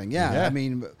Darling, yeah. I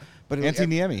mean, but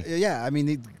Anthony Niemi. Yeah, I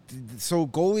mean, so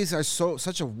goalies are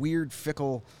such a weird,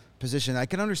 fickle position. I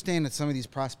can understand that some of these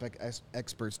prospect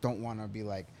experts don't want to be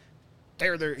like,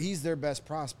 he's their best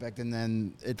prospect, and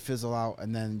then it fizzle out,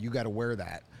 and then you got to wear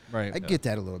that. Right. I get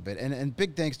that a little bit. And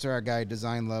big thanks to our guy,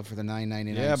 Design Love, for the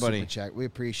 $9.99 super chat. We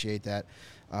appreciate that.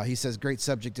 He says, great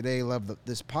subject today. Love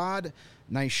this pod.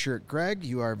 Nice shirt, Greg.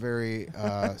 You are very,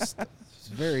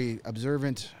 very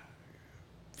observant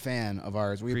fan of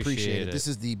ours. We appreciate it. This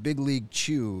is the Big League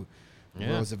Chew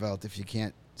Roosevelt, if you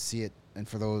can't see it. And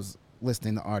for those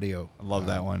listening to audio, I love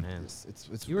that one.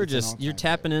 You're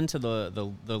tapping into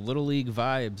the Little League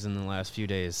vibes in the last few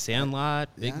days. Sandlot,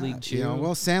 Big League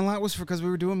Chew. Sandlot was because we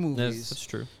were doing movies. That's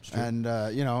true. And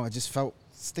I just felt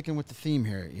sticking with the theme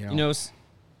here.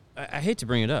 I hate to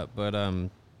bring it up, but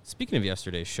speaking of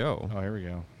yesterday's show, here we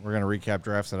go. We're gonna recap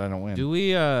drafts that I don't win. Do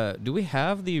we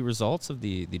have the results of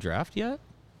the draft yet?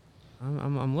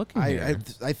 I'm looking here.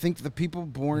 I think the people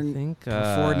born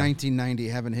before 1990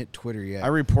 haven't hit Twitter yet. I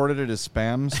reported it as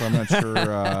spam, so I'm not sure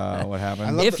what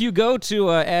happened. If you go to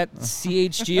at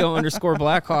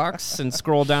 @CHGO_Blackhawks and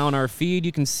scroll down our feed,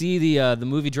 you can see the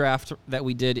movie draft that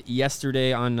we did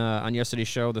yesterday on yesterday's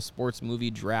show, the sports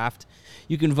movie draft.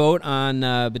 You can vote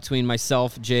on between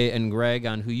myself, Jay, and Greg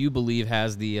on who you believe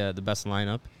has the best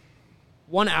lineup.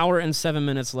 1 hour and 7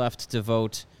 minutes left to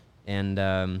vote,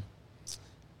 and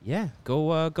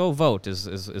go vote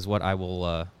is what I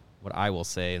will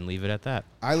say, and leave it at that.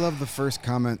 I love the first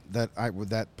comment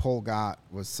that poll got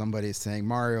was somebody saying,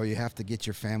 Mario, you have to get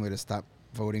your family to stop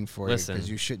voting for you because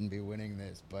you shouldn't be winning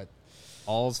this. But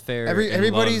all's fair.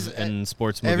 Everybody's in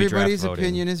sports movie everybody's draft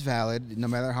opinion voting is valid, no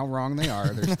matter how wrong they are.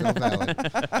 They're still valid.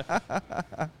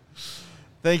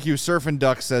 Thank you. Surf and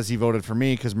Duck says he voted for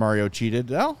me because Mario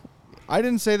cheated. Well, I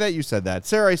didn't say that. You said that.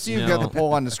 Sarah, I see you've got the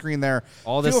poll on the screen there.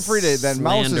 Feel free to. That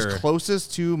mouse is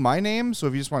closest to my name, so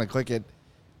if you just want to click it,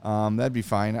 that'd be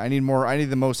fine. I need more. I need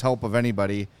the most help of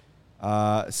anybody.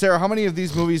 Sarah, how many of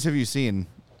these movies have you seen?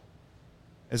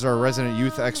 As our resident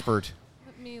youth expert.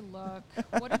 Let me look.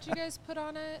 What did you guys put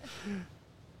on it?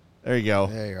 There you go.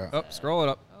 There you go. Oh, scroll it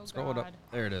up. Oh, scroll it up.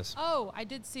 There it is. Oh, I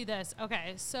did see this.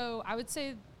 Okay, so I would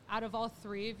say out of all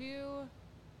three of you,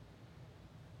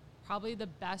 probably the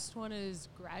best one is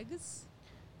Greg's.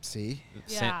 See?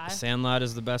 Yeah. Sandlot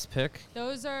is the best pick.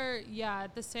 Those are,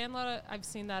 the Sandlot, I've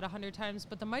seen that 100 times,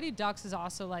 but the Mighty Ducks is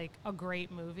also a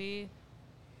great movie.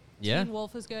 Yeah. Teen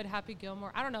Wolf is good, Happy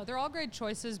Gilmore. I don't know. They're all great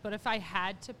choices, but if I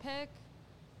had to pick,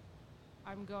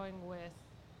 I'm going with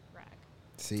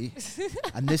See?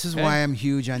 And this is why I'm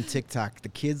huge on TikTok. The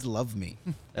kids love me.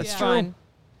 That's fine.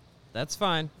 That's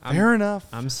fine. Fair enough.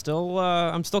 I'm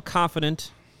still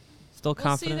confident. Still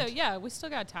confident. We'll see, though. Yeah, we still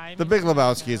got time. The Big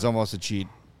Lebowski is almost a cheat.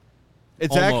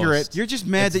 It's Almost. accurate. You're just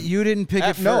mad that you didn't pick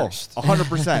it first. No,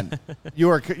 100%. You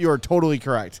are totally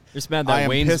correct. You're just mad that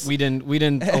we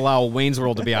didn't allow Wayne's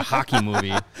World to be a hockey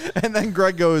movie. And then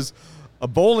Greg goes, a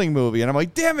bowling movie, and I'm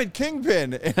like, damn it,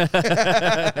 Kingpin.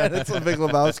 That's the Big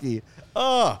Lebowski.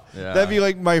 That'd be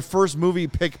like my first movie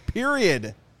pick,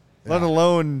 period. Let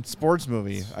alone sports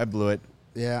movie. I blew it.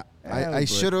 Yeah, I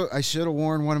should have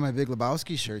worn one of my Big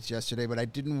Lebowski shirts yesterday, but I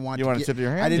didn't want. You want to tip your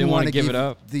hand? I didn't want to give it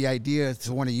up. The idea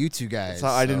to one of you two guys.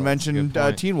 I didn't mention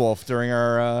Teen Wolf during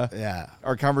our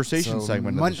conversation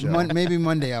segment. Of the show. Maybe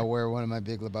Monday I'll wear one of my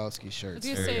Big Lebowski shirts.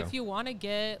 I was gonna say, if you want to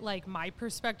get like my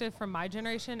perspective from my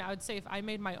generation, I would say if I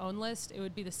made my own list, it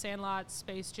would be The Sandlot,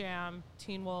 Space Jam,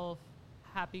 Teen Wolf,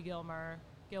 Happy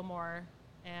Gilmore,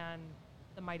 and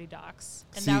the Mighty Ducks,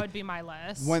 and that would be my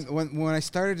list. When I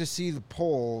started to see the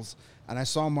polls and I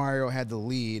saw Mario had the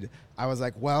lead, I was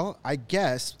like, well, I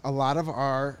guess a lot of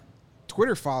our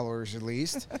Twitter followers, at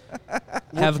least,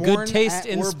 have good taste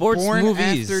in sports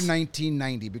movies after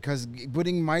 1990, because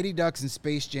putting Mighty Ducks and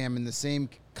Space Jam in the same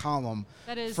column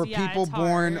for people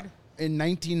born in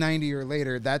 1990 or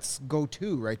later, that's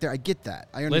go-to right there. I get that.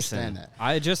 I understand that.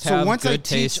 I just have good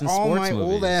taste in sports movies. So once I teach all my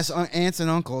old-ass aunts and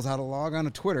uncles how to log on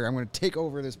to Twitter, I'm going to take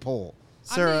over this poll.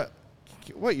 Sarah,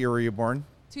 what year were you born?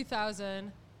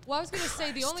 2000. Well, I was going to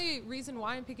say the only reason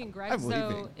why I'm picking Greg's,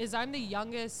 though, is I'm the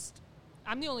youngest.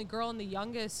 I'm the only girl and the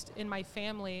youngest in my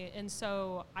family, and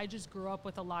so I just grew up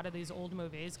with a lot of these old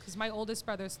movies because my oldest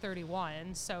brother's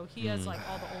 31, so he has like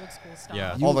all the old school stuff.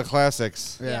 Yeah, all the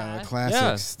classics. Yeah, the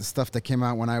classics, the stuff that came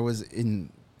out when I was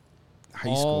in high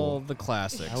school. All the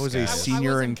classics. I was a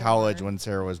senior in college when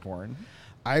Sarah was born.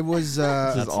 I was.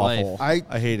 This is awful. I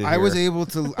hate it. I was able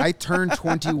to. I turned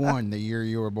 21 the year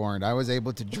you were born. I was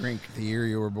able to drink the year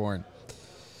you were born.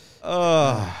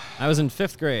 I was in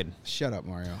 5th grade. Shut up,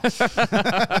 Mario.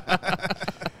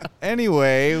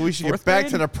 Anyway, we should get back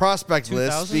to the prospect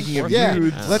list. Speaking of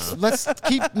youths. Let's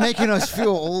keep making us feel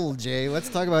old, Jay. Let's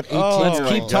talk about 18.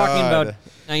 Let's keep talking about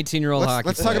 19-year-old hockey.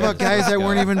 Let's talk about guys that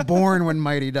weren't even born when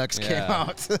Mighty Ducks came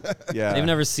out. They've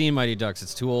never seen Mighty Ducks.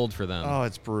 It's too old for them. Oh,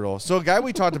 it's brutal. So a guy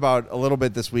we talked about a little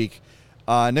bit this week,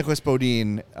 Nicholas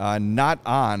Bodine, not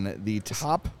on the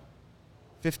top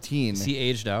 15. Is he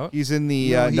aged out? He's in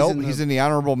the he's in the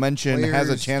honorable mention, has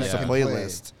a chance to play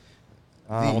list.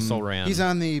 Also ran. He's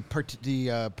on the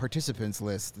participants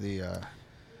list.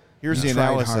 Here's the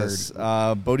analysis.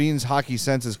 Bodine's hockey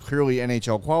sense is clearly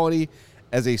NHL quality.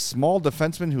 As a small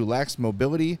defenseman who lacks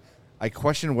mobility, I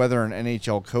question whether an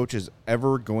NHL coach is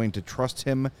ever going to trust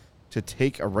him to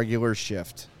take a regular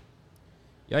shift.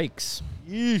 Yikes.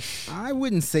 Yeesh. I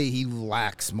wouldn't say he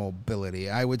lacks mobility.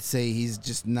 I would say he's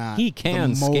just not. He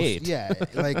can skate. Yeah,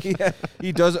 like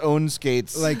he does own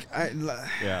skates. Like,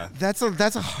 that's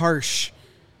a harsh.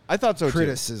 I thought so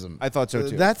criticism. Too. I thought so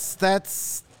too.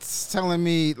 That's telling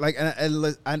me like,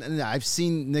 and I've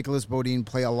seen Nicholas Bodine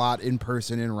play a lot in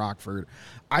person in Rockford.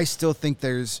 I still think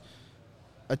there's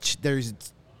a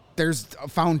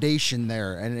foundation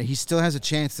there, and he still has a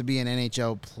chance to be an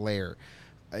NHL player.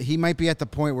 He might be at the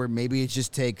point where maybe it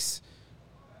just takes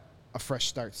a fresh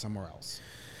start somewhere else.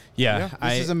 Yeah,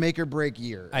 this is a make or break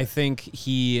year. I think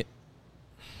he's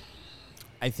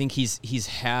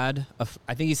had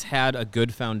a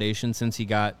good foundation since he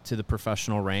got to the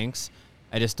professional ranks.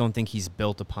 I just don't think he's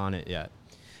built upon it yet.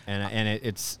 And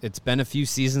it's been a few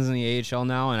seasons in the AHL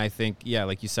now, and I think,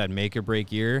 like you said, make or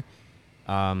break year.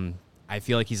 I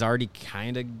feel like he's already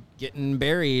kind of getting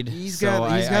buried. He's got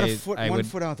one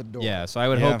foot out the door. Yeah, so I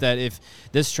would hope that if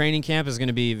this training camp is going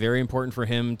to be very important for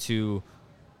him to,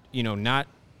 not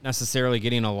necessarily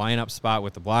getting a lineup spot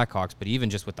with the Blackhawks, but even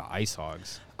just with the Ice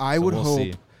Hogs. I would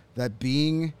hope that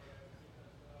being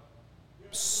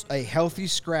a healthy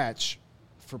scratch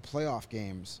for playoff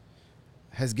games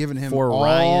has given him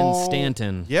Ryan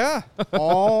Stanton. Yeah.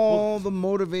 all the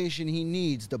motivation he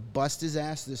needs to bust his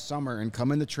ass this summer and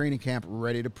come into training camp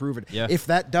ready to prove it. Yeah. If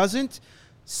that doesn't,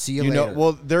 see you later.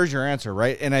 Well, there's your answer,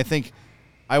 right? And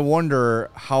I wonder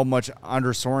how much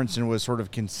Anders Sorensen was sort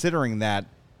of considering that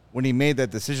when he made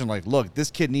that decision. Like, look,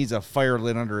 this kid needs a fire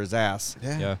lit under his ass.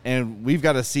 Yeah. And we've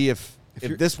got to see if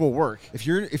this will work. If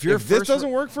this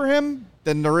doesn't work for him,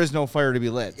 then there is no fire to be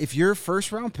lit. If you're a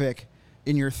first round pick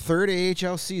in your third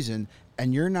AHL season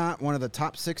and you're not one of the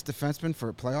top 6 defensemen for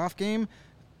a playoff game,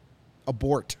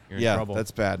 abort. You're in trouble.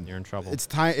 That's bad. You're in trouble. It's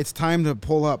time to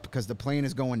pull up because the plane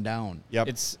is going down. Yep.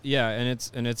 It's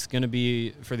going to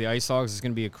be for the Ice Hogs. It's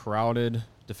going to be a crowded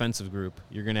defensive group.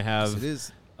 You're going to have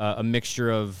a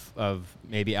mixture of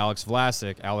maybe Alex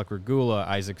Vlasic, Alec Regula,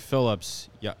 Isaac Phillips,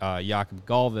 Jakub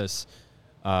Galvis,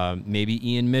 maybe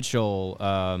Ian Mitchell.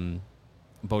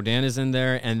 Beaudin is in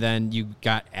there, and then you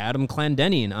got Adam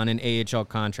Clendenin on an AHL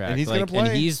contract. And he's going to play.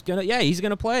 And he's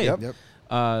going to play. Yep.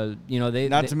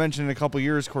 Not to mention in a couple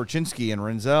years, Korchinski and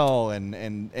Renzel and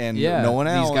no one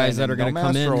else. These guys that are going to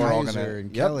come in, Kaiser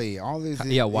and Kelly, all these.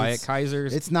 Wyatt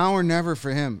Kaiser's. It's now or never for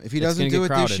him. If he doesn't do it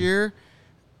this year,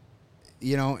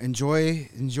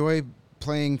 enjoy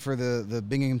playing for the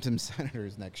Binghamton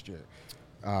Senators next year,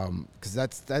 because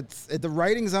that's the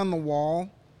writing's on the wall.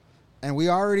 And we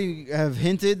already have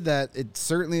hinted that it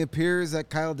certainly appears that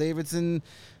Kyle Davidson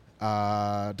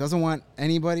doesn't want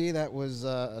anybody that was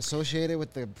associated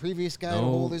with the previous guy to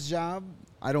hold his job.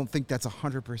 I don't think that's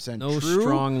 100% true. No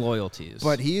strong loyalties.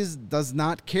 But he does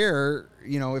not care,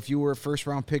 if you were a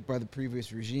first-round pick by the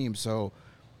previous regime. So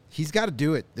he's got to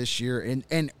do it this year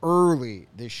and early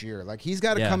this year. Like, he's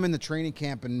got to come in the training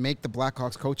camp and make the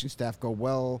Blackhawks coaching staff go,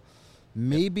 well,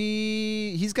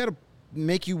 maybe he's got to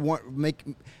make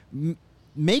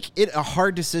it a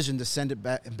hard decision to send it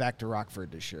back to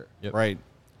Rockford this year. Yep. Right.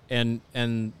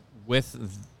 And with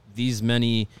these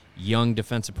many young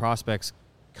defensive prospects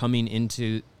coming in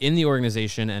the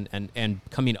organization and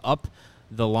coming up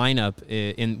the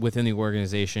lineup within the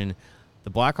organization,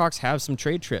 the Blackhawks have some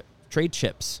trade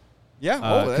chips.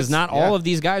 Yeah, because not all of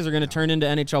these guys are going to turn into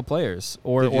NHL players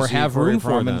or have room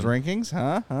for them. Rankings,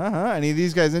 Any of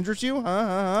these guys interest you?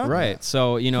 Right.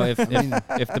 So if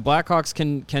the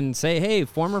Blackhawks can say, hey,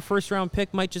 former first round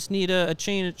pick might just need a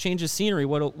change of scenery.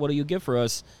 What do you give for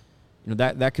us?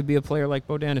 That could be a player like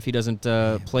Beaudin if he doesn't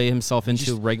play himself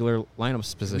into regular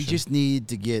lineups position. We just need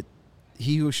to get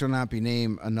he who shall not be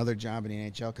named another job in the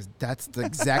NHL, because that's the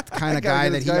exact kind of guy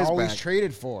that he always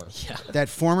traded for. Yeah. That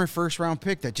former first-round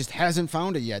pick that just hasn't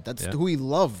found it yet. That's who he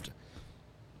loved.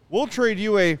 We'll trade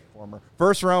you a former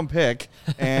first-round pick,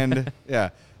 and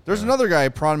there's another guy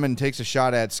Pronman takes a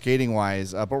shot at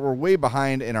skating-wise, but we're way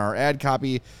behind in our ad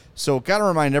copy, so got to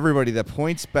remind everybody that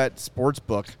PointsBet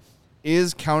Sportsbook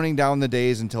is counting down the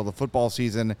days until the football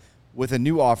season with a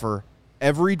new offer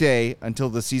every day until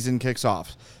the season kicks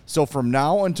off. So from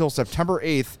now until September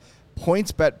 8th,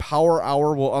 PointsBet Power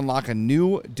Hour will unlock a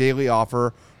new daily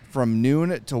offer from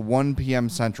noon to 1 p.m.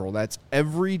 Central. That's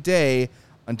every day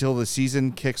until the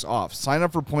season kicks off. Sign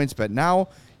up for PointsBet now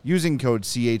using code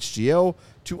CHGO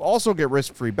to also get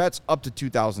risk-free bets up to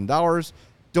 $2,000.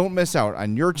 Don't miss out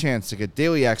on your chance to get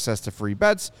daily access to free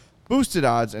bets, boosted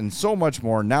odds, and so much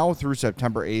more now through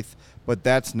September 8th. But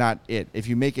that's not it. If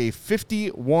you make a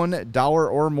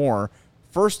 $51 or more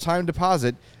first-time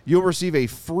deposit, you'll receive a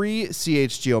free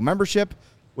CHGO membership,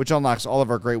 which unlocks all of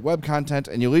our great web content,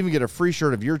 and you'll even get a free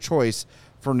shirt of your choice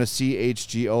from the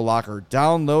CHGO Locker.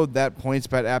 Download that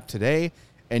PointsBet app today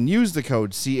and use the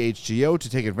code CHGO to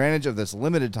take advantage of this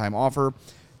limited-time offer.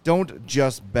 Don't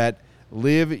just bet.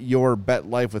 Live your bet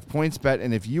life with PointsBet,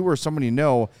 and if you or someone you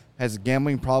know has a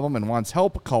gambling problem and wants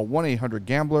help, call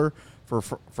 1-800-GAMBLER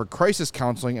for crisis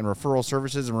counseling and referral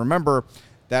services. And remember,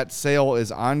 that sale is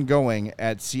ongoing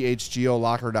at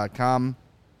chgolocker.com.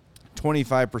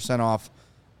 25% off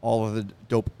all of the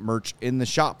dope merch in the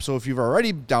shop. So if you've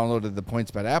already downloaded the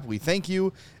PointsBet app, we thank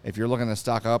you. If you're looking to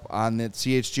stock up on the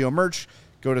CHGO merch,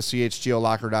 go to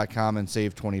chgolocker.com and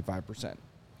save 25%.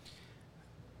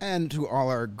 And to all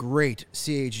our great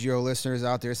CHGO listeners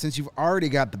out there, since you've already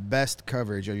got the best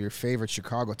coverage of your favorite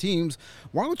Chicago teams,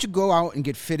 why don't you go out and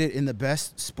get fitted in the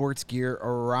best sports gear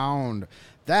around?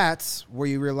 That's where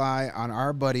you rely on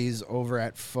our buddies over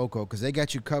at FOCO, because they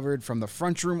got you covered from the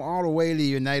front room all the way to the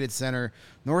United Center,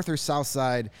 north or south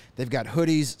side. They've got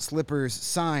hoodies, slippers,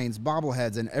 signs,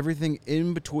 bobbleheads, and everything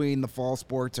in between. The fall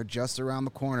sports are just around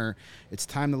the corner. It's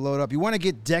time to load up. You want to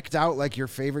get decked out like your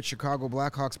favorite Chicago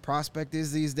Blackhawks prospect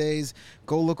is these days?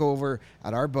 Go look over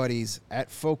at our buddies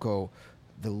at FOCO,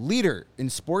 the leader in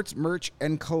sports merch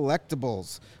and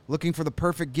collectibles. Looking for the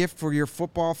perfect gift for your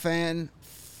football fan,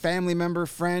 family member,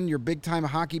 friend, your big-time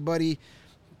hockey buddy,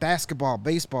 basketball,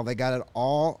 baseball. They got it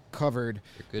all covered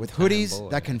with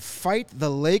hoodies that can fight the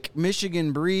Lake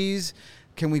Michigan breeze.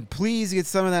 Can we please get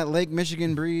some of that Lake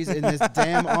Michigan breeze in this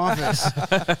damn office?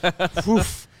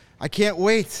 Oof. I can't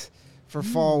wait for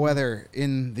fall weather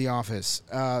in the office.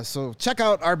 So check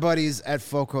out our buddies at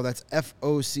FOCO. That's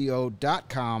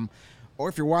FOCO.com. Or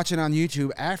if you're watching on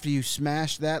YouTube, after you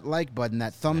smash that like button,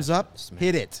 that thumbs up,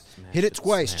 hit it. Hit it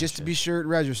twice just to be sure it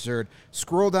registered.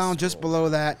 Scroll down just below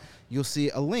that. You'll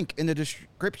see a link in the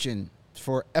description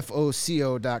for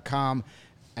FOCO.com.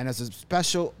 And as a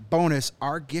special bonus,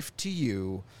 our gift to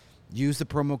you, Use the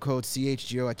promo code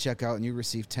CHGO at checkout, and you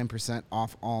receive 10%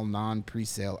 off all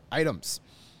non-presale items.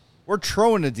 We're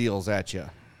throwing the deals at you.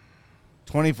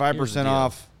 25%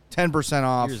 off, 10%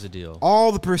 off. Here's the deal.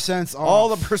 All the percents off. All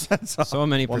the percents off. So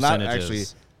many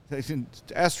percentages. Not actually,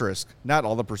 asterisk, not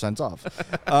all the percents off.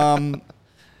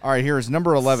 All right, here's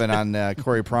number 11 on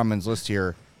Corey Proman's list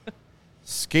here.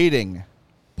 Skating,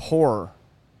 poor.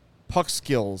 Puck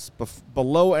skills,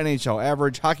 below NHL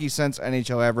average. Hockey sense,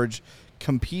 NHL average.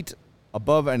 Compete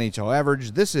above NHL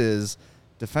average. This is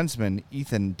defenseman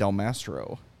Ethan Del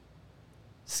Mastro.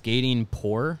 Skating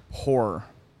poor? Poor.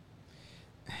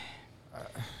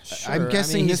 Sure. I'm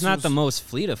guessing he's not the most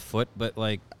fleet of foot, but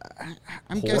like,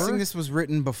 I'm guessing this was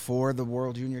written before the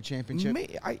World Junior Championship.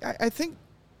 I think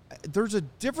there's a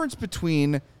difference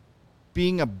between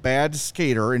being a bad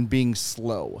skater and being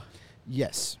slow.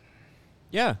 Yes.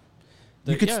 Yeah.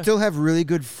 You could still have really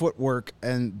good footwork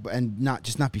and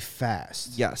not be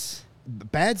fast. Yes.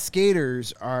 Bad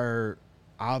skaters are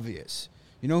obvious.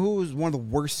 You know who was one of the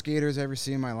worst skaters I ever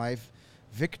seen in my life?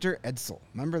 Victor Edsel.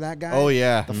 Remember that guy? Oh,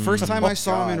 yeah. The first time I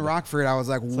saw him in Rockford, I was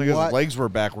like, it's what? Like his legs were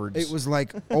backwards. It was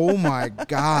like, oh, my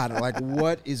God. Like,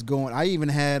 what is going on? I even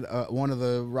had one of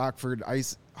the Rockford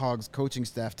Ice Hogs coaching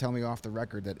staff tell me off the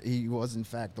record that he was, in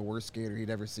fact, the worst skater he'd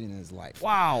ever seen in his life.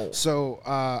 Wow. So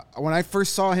when I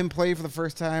first saw him play for the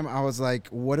first time, I was like,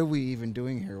 what are we even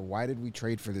doing here? Why did we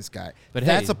trade for this guy? But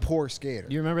that's hey, a poor skater.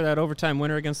 You remember that overtime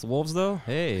winner against the Wolves, though?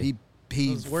 Hey,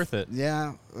 he was worth it.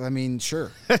 Yeah, I mean,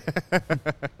 sure. But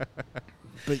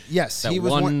yes, that he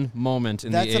was one moment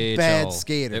in the AHL. That's a bad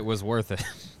skater. It was worth it.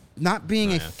 Not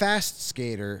being a fast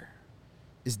skater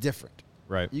is different.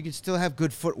 Right. You can still have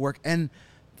good footwork, and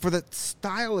for the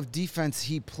style of defense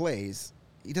he plays,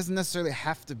 he doesn't necessarily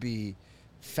have to be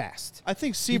fast. I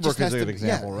think Seabrook is a good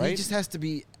example, right? He just has to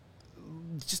be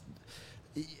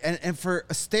and for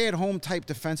a stay-at-home type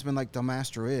defenseman like Del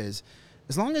Mastro is,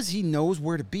 as long as he knows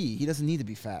where to be, he doesn't need to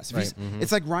be fast. Right.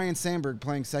 It's like Ryan Sandberg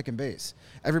playing second base.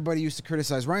 Everybody used to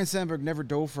criticize Ryan Sandberg never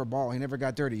dove for a ball. He never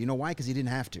got dirty. You know why? Because he didn't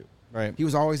have to. Right. He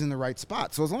was always in the right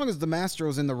spot. So as long as Del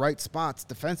Mastro's in the right spots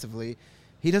defensively,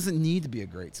 he doesn't need to be a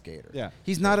great skater. Yeah.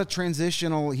 He's not a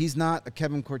transitional. He's not a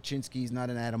Kevin Korchinski. He's not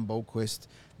an Adam Boquist,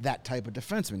 that type of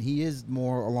defenseman. He is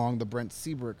more along the Brent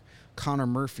Seabrook, Connor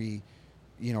Murphy,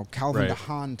 Calvin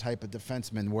DeHaan type of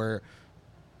defenseman where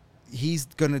he's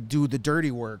going to do the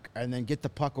dirty work and then get the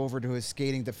puck over to his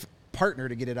skating partner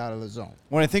to get it out of the zone.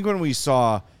 When we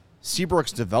saw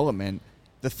Seabrook's development,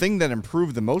 the thing that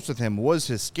improved the most with him was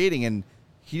his skating, and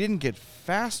he didn't get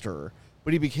faster,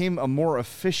 but he became a more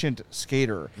efficient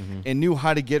skater and knew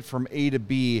how to get from A to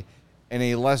B in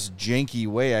a less janky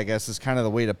way, I guess is kind of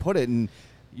the way to put it. And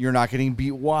you're not getting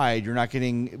beat wide. You're not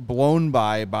getting blown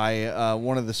by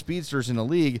one of the speedsters in the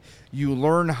league. You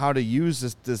learn how to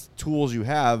use this tools you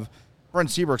have. Brent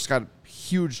Seabrook's got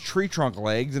huge tree trunk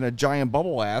legs and a giant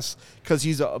bubble ass because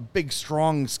he's a big,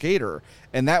 strong skater.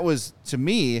 And that was, to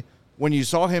me, when you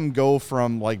saw him go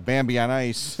from like Bambi on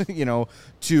ice,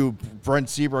 to Brent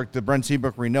Seabrook, the Brent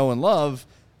Seabrook we know and love,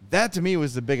 that to me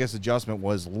was the biggest adjustment,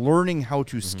 was learning how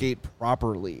to skate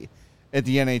properly at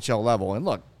the NHL level. And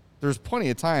look, there's plenty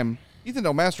of time. Ethan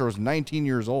Del Mastro was 19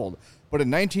 years old, but at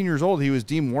 19 years old, he was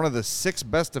deemed one of the 6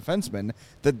 best defensemen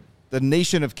that the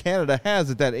nation of Canada has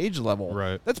at that age level.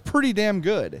 Right. That's pretty damn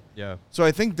good. Yeah. So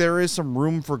I think there is some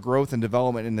room for growth and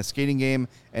development in the skating game.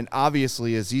 And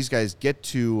obviously, as these guys get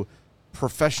to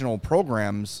professional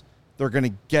programs, they're going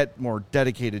to get more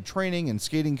dedicated training and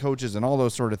skating coaches and all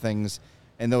those sort of things.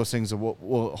 And those things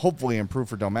will hopefully improve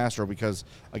for Del Mastro because,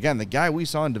 again, the guy we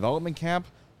saw in development camp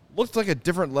looked like a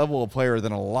different level of player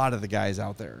than a lot of the guys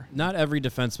out there. Not every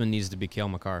defenseman needs to be Cale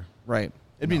Makar. Right.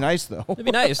 It'd be nice, though. It'd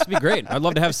be nice. It'd be great. I'd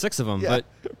love to have 6 of them, but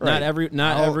not every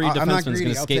defenseman's going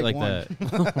to skate like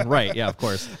that. Right, yeah, of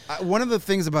course. One of the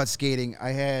things about skating, I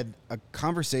had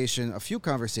a few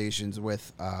conversations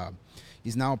with,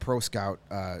 he's now a pro scout,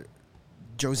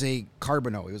 Jose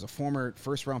Carbonneau. He was a former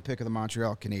first-round pick of the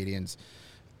Montreal Canadiens.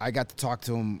 I got to talk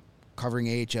to him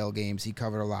covering AHL games. He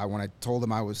covered a lot. When I told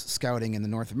him I was scouting in the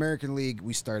North American League,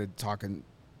 we started talking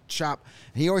shop.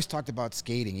 And he always talked about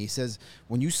skating. He says,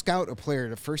 when you scout a player,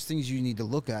 the first things you need to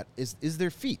look at is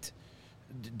their feet.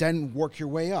 Then work your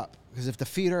way up. Because if the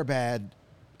feet are bad,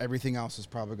 everything else is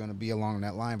probably going to be along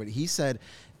that line. But he said,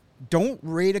 don't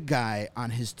rate a guy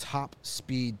on his top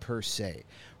speed per se.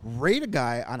 Rate a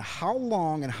guy on how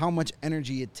long and how much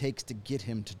energy it takes to get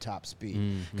him to top speed.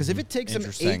 Because if it takes him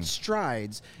 8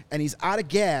 strides and he's out of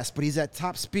gas, but he's at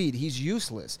top speed, he's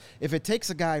useless. If it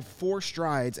takes a guy 4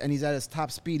 strides and he's at his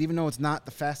top speed, even though it's not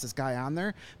the fastest guy on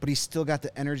there, but he's still got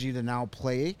the energy to now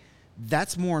play,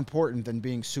 That's more important than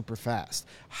being super fast.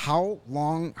 How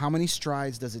many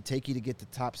strides does it take you to get to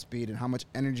top speed, and how much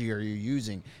energy are you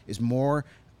using is more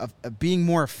of being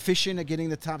more efficient at getting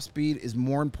the top speed is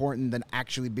more important than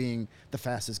actually being the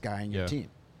fastest guy in your team.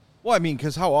 Well, I mean,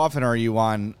 because how often are you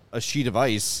on a sheet of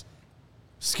ice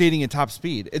skating at top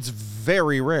speed? It's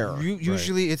very rare.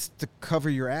 Usually it's to cover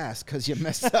your ass because you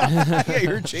messed up.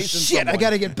 You're chasing Shit, someone. I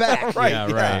got to get back. Right.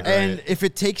 Yeah, right. And if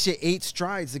it takes you 8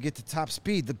 strides to get to top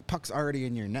speed, the puck's already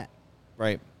in your net.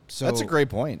 Right. So that's a great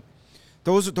point.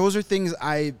 Those are things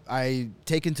I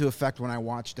take into effect when I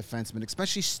watch defensemen,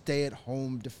 especially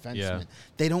stay-at-home defensemen. Yeah.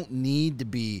 They don't need to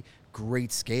be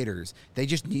great skaters. They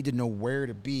just need to know where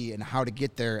to be and how to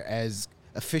get there as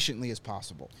efficiently as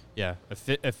possible. Yeah,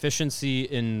 efficiency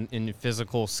in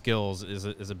physical skills is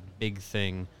a big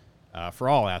thing for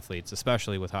all athletes,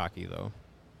 especially with hockey, though.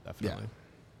 Definitely.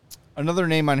 Yeah. Another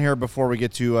name on here before we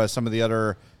get to some of the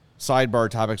other sidebar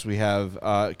topics we have.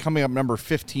 Coming up number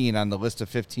 15 on the list of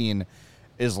 15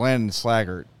 is Landon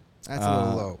Slaggert. That's a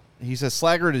little low. He says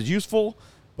Slaggert is useful,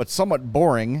 but somewhat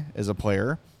boring as a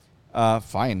player.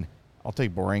 Fine. I'll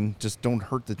take boring. Just don't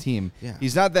hurt the team. Yeah.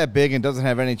 He's not that big and doesn't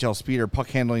have NHL speed or puck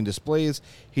handling displays.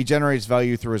 He generates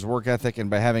value through his work ethic and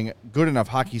by having good enough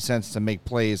hockey sense to make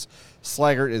plays.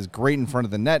 Slaggert is great in front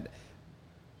of the net.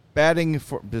 Batting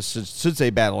for, this should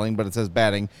say battling, but it says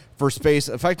batting for space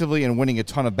effectively and winning a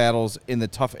ton of battles in the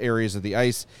tough areas of the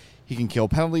ice. He can kill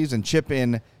penalties and chip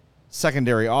in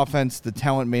secondary offense. The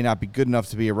talent may not be good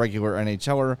enough to be a regular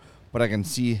NHLer, but I can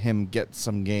see him get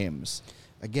some games.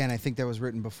 Again, I think that was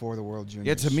written before the World Juniors.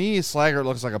 Yeah, to me, Slaggert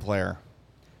looks like a player.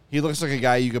 He looks like a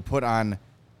guy you could put on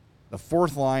the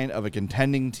fourth line of a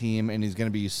contending team, and he's going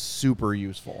to be super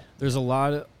useful. There's a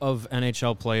lot of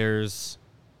NHL players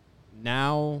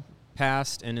now,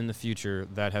 past, and in the future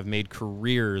that have made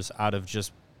careers out of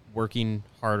just working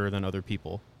harder than other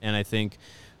people. And I think,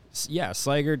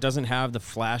 Slaggert doesn't have the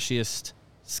flashiest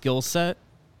skill set,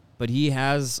 but he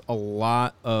has a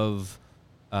lot of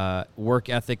work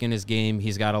ethic in his game.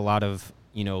 He's got a lot of,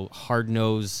 hard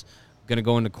nose, going to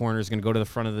go into corners, going to go to the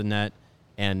front of the net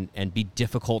and be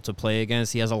difficult to play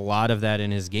against. He has a lot of that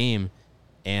in his game,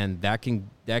 and that can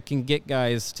get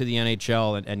guys to the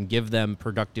NHL and give them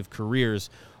productive careers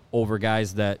over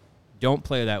guys that don't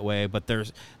play that way, but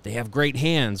they have great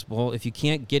hands. Well, if you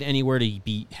can't get anywhere to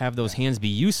have those hands be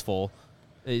useful,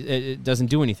 it doesn't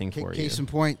do anything for you. Case in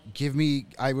point,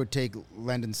 I would take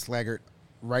Landon Slaggert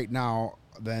right now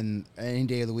than any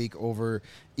day of the week over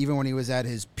even when he was at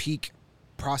his peak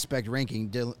prospect ranking,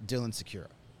 Dylan Secura.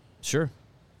 Sure.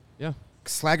 Yeah.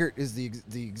 Slaggert is the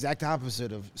exact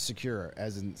opposite of Secura,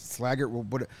 as in Slaggert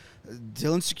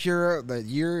Dylan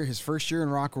Secura, his first year in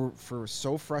Rockford was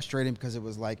so frustrating because it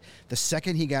was like the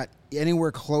second he got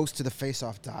anywhere close to the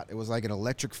faceoff dot, it was like an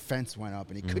electric fence went up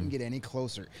and he couldn't get any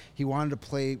closer. He wanted to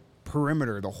play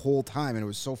perimeter the whole time, and it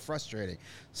was so frustrating.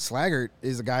 Slaggert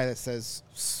is a guy that says,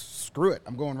 screw it,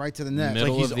 I'm going right to the net.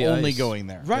 Like he's only going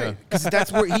there. Right, because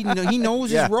that's where he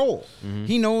knows his role. Mm-hmm.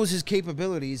 He knows his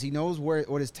capabilities. He knows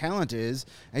what his talent is.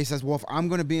 And he says, well, if I'm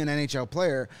going to be an NHL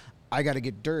player, I got to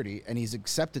get dirty. And he's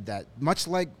accepted that. Much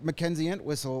like Mackenzie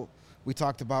Entwistle, we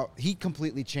talked about, he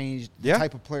completely changed the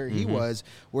type of player he was,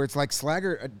 where it's like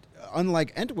Slaggert,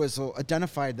 unlike Entwistle,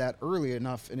 identified that early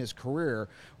enough in his career,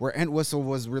 where Entwistle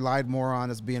was relied more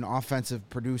on as being an offensive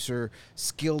producer,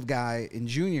 skilled guy in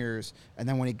juniors, and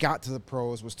then when he got to the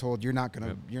pros was told, you're not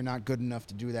good enough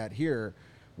to do that here,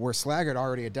 where Slaggert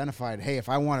already identified, hey, if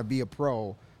I want to be a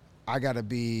pro, I gotta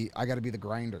be the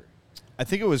grinder. I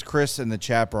think it was Chris in the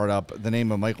chat brought up the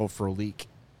name of Michael Frolik.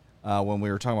 When we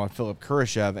were talking about Philip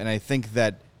Kurashev, and I think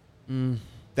that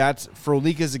that's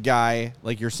Frolik is a guy,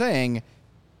 like you're saying,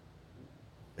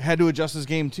 had to adjust his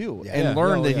game too and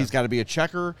learn that he's got to be a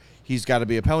checker, he's got to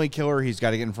be a penalty killer, he's got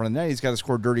to get in front of the net, he's got to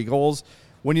score dirty goals.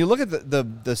 When you look at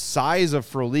the size of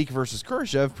Frolik versus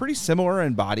Kurashev, pretty similar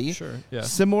in body,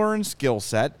 similar in skill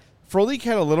set. Frolik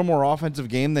had a little more offensive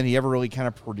game than he ever really kind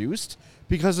of produced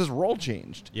because his role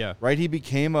changed. Yeah, right. He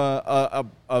became a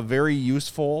very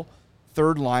useful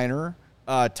third liner,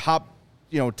 top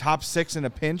 6 in a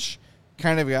pinch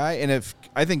kind of guy. And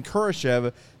I think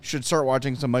Kurashev should start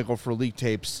watching some Michael Frolik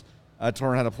tapes to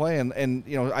learn how to play. And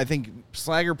I think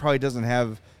Slaggert probably doesn't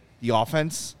have the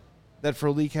offense that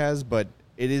Frolik has, but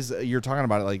it is, you're talking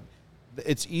about it, like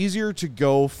it's easier to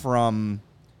go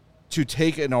to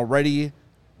take an already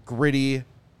gritty,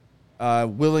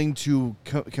 willing to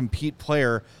compete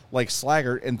player like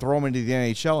Slaggert and throw him into the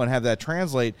NHL and have that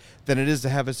translate than it is to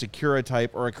have a Secura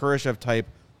type or a Kurashev type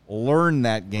learn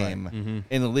that game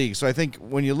in the league. So I think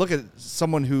when you look at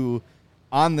someone who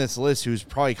on this list who's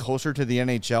probably closer to the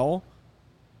NHL,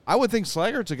 I would think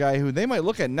Slaggert's a guy who they might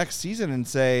look at next season and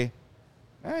say,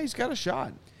 he's got a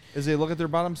shot. As they look at their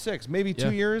bottom 6, maybe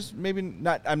 2 years, maybe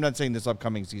not. I'm not saying this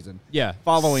upcoming season. Yeah,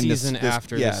 following season this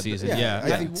after this season.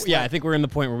 I think we're in the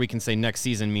point where we can say next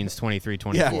season means 23,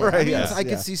 24. Yeah, right. I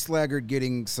could see Slaggert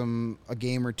getting a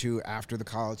game or two after the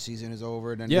college season is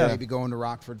over, and then maybe going to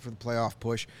Rockford for the playoff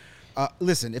push.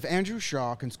 Listen, if Andrew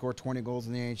Shaw can score 20 goals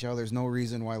in the NHL, there's no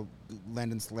reason why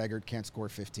Landon Slaggert can't score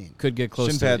 15. Could get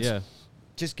close to it, yeah.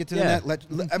 Just get to the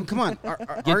net. Come on,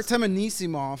 Artem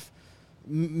Anisimov.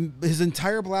 His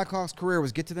entire Blackhawks career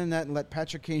was get to the net and let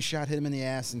Patrick Kane shot him in the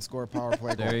ass and score a power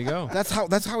play goal. There you go. That's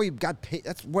how he got paid.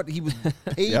 That's what he was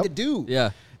paid to do.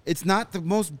 Yeah. It's not the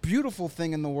most beautiful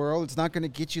thing in the world. It's not going to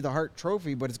get you the Hart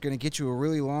Trophy, but it's going to get you a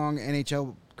really long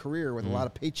NHL career with a lot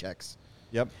of paychecks.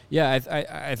 Yep. Yeah,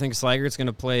 I think Slaggert's going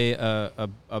to play a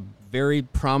very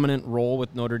prominent role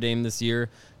with Notre Dame this year.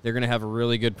 They're going to have a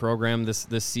really good program this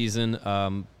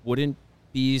season. Wouldn't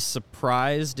be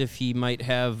surprised if he might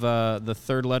have the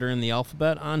third letter in the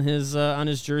alphabet on his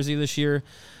jersey this year.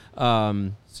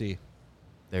 C.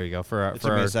 There you go. For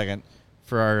a second.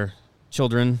 For our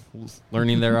children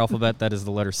learning their alphabet, that is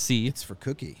the letter C. It's for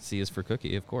cookie. C is for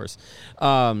cookie, of course.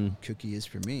 Cookie is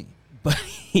for me. But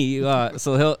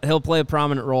so he'll play a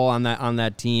prominent role on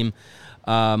that team.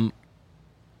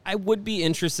 I would be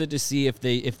interested to see if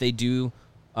they do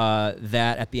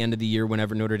that at the end of the year,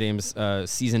 whenever Notre Dame's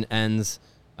season ends,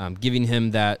 giving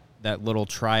him that little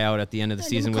tryout at the end of the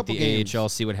season with the games. AHL,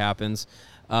 see what happens.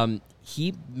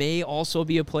 He may also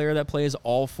be a player that plays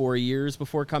all 4 years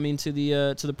before coming to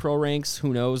the pro ranks.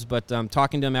 Who knows? But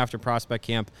talking to him after prospect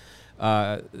camp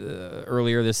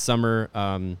earlier this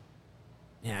summer,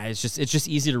 it's just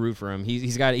easy to root for him.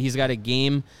 He's got a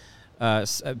game,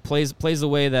 plays the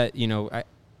way that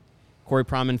Corey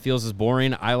Proman feels is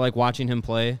boring. I like watching him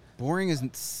play. Boring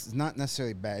is not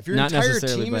necessarily bad. If your entire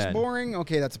team is boring,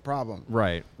 okay, that's a problem.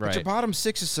 Right. But your bottom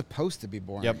 6 is supposed to be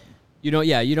boring. Yep.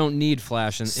 You don't need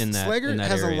flash in that. Slaggert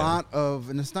has area. a lot of,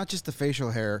 and it's not just the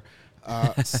facial hair.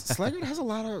 Slaggert has a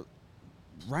lot of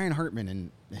Ryan Hartman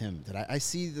in him. That I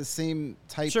see the same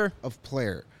type of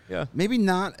player. Yeah. Maybe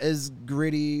not as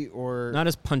gritty or not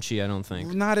as punchy, I don't think.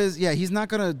 He's not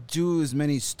going to do as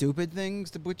many stupid things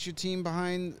to put your team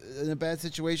behind in a bad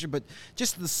situation, but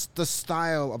just the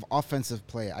style of offensive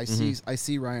play. I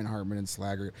see Ryan Hartman and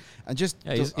Slaggert. And just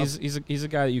he's a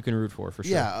guy that you can root for sure.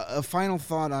 Yeah, a final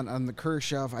thought on the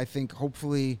Kurashev. I think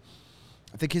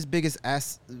his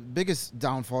biggest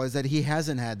downfall is that he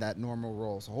hasn't had that normal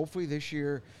role. So hopefully this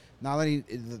year, now that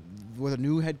with a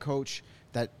new head coach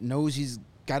that knows he's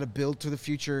got to build to the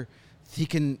future, they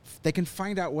can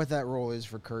find out what that role is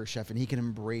for Kurashev, and he can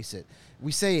embrace it.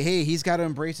 We say, hey, he's got to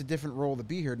embrace a different role to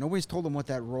be here. Nobody's told him what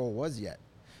that role was yet,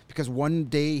 because one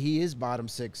day he is bottom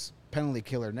 6 penalty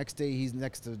killer. Next day he's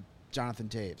next to Jonathan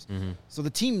Taves. Mm-hmm. So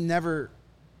the team never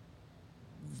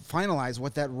finalized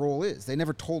what that role is. They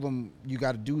never told him you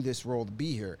got to do this role to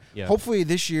be here. Yeah. Hopefully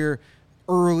this year,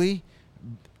 early,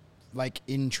 like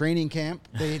in training camp,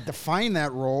 they define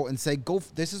that role and say, "Go!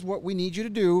 This is what we need you to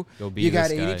do. You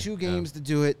got 82 games to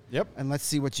do it. Yep, and let's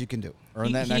see what you can do.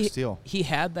 Earn that next deal." He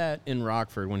had that in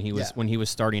Rockford when he was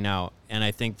starting out, and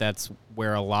I think that's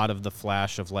where a lot of the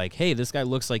flash of like, "Hey, this guy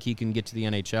looks like he can get to the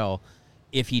NHL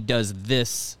if he does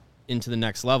this into the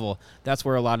next level." That's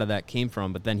where a lot of that came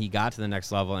from. But then he got to the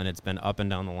next level, and it's been up and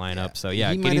down the lineup. So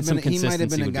getting some consistency would be great. He might have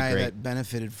been a guy that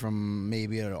benefited from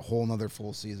maybe a whole another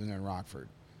full season in Rockford.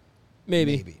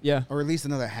 Maybe, yeah. Or at least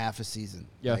another half a season.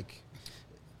 Yeah. Like,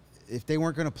 if they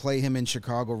weren't going to play him in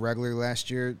Chicago regularly last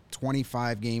year,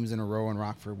 25 games in a row in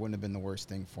Rockford wouldn't have been the worst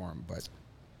thing for him. But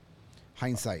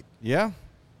hindsight. Yeah.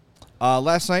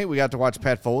 Last night, we got to watch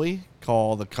Pat Foley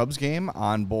call the Cubs game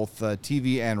on both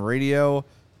TV and radio.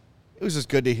 It was just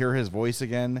good to hear his voice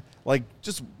again. Like,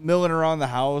 just milling around the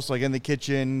house, like in the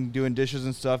kitchen, doing dishes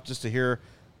and stuff, just to hear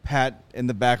Pat in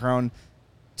the background.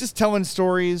 Just telling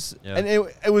stories, and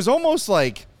it was almost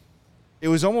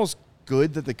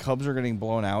good that the Cubs are getting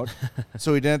blown out,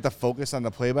 so he didn't have to focus on the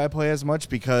play-by-play as much,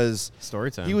 because story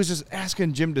time. He was just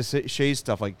asking Jim to say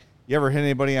stuff like, "You ever hit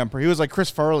anybody on purpose?" He was like Chris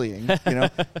Farleying,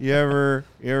 you ever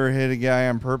hit a guy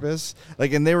on purpose?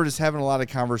 Like, and they were just having a lot of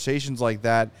conversations like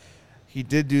that. He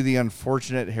did do the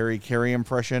unfortunate Harry Carey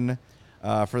impression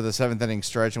for the 7th inning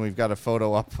stretch, and we've got a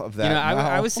photo up of that.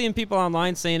 I was seeing people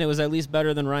online saying it was at least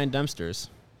better than Ryan Dempster's.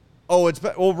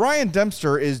 Oh, Ryan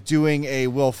Dempster is doing a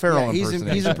Will Ferrell impersonation.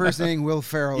 He's impersonating Will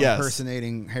Ferrell,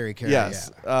 impersonating Harry Carey.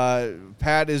 Yes. Yeah.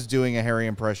 Pat is doing a Harry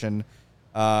impression.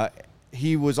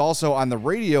 He was also on the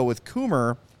radio with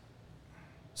Coomer.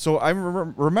 So I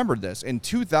remembered this. In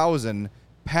 2000,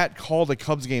 Pat called a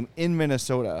Cubs game in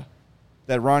Minnesota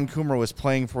that Ron Coomer was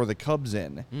playing for the Cubs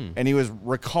in, and he was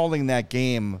recalling that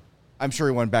game. I'm sure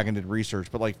he went back and did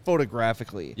research, but like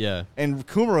photographically. Yeah. And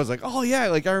Coomer was like, "Oh yeah,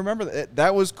 like I remember that.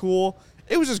 That was cool."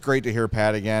 It was just great to hear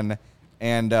Pat again,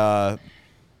 and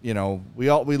we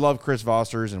love Chris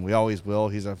Vosters, and we always will.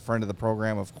 He's a friend of the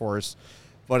program, of course,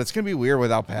 but it's gonna be weird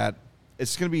without Pat.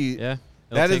 It's gonna be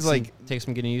takes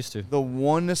some getting used to. The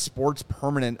one sports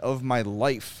permanent of my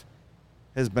life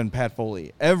has been Pat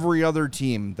Foley. Every other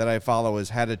team that I follow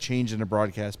has had a change in a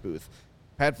broadcast booth.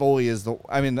 Pat Foley is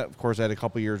of course I had a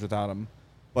couple years without him,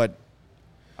 but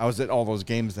I was at all those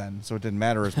games then, so it didn't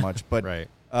matter as much. But right.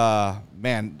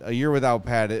 Man, a year without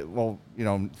Pat,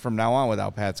 from now on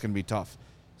without Pat, it's going to be tough.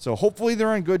 So hopefully they're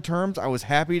on good terms. I was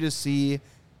happy to see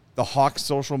the Hawks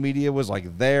social media was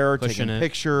like there, pushing taking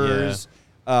pictures,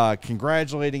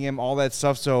 congratulating him, all that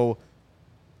stuff. So,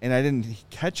 and I didn't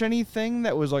catch anything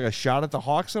that was like a shot at the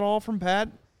Hawks at all from Pat.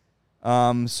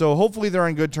 So hopefully they're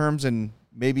on good terms, and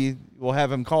maybe we'll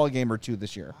have him call a game or two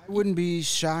this year. I wouldn't be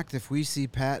shocked if we see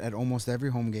Pat at almost every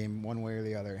home game, one way or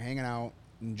the other, hanging out,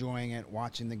 enjoying it,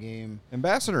 watching the game.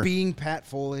 Ambassador. Being Pat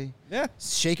Foley. Yeah.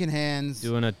 Shaking hands.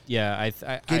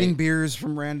 Getting beers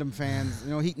from random fans.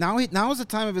 Now is the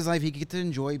time of his life he get to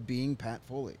enjoy being Pat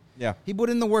Foley. Yeah. He put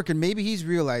in the work, and maybe he's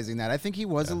realizing that. I think he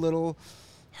was a little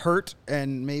hurt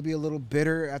and maybe a little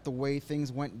bitter at the way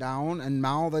things went down, and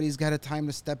now that he's got a time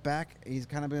to step back, he's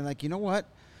kind of been like, you know what?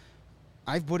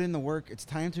 I've put in the work. It's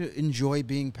time to enjoy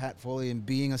being Pat Foley and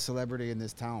being a celebrity in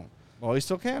this town. Well, he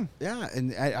still can. Yeah,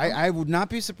 and I would not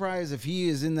be surprised if he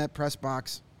is in that press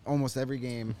box almost every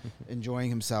game,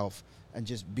 enjoying himself and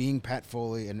just being Pat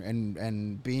Foley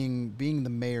and being the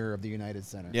mayor of the United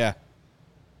Center. Yeah,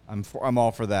 I'm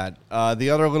all for that.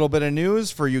 The other little bit of news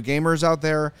for you gamers out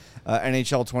there,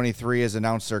 NHL 23 has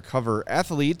announced their cover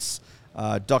athletes.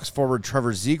 Ducks forward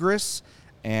Trevor Zegras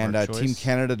and Team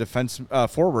Canada defense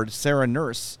forward Sarah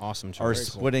Nurse awesome choice. Are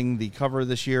splitting the cover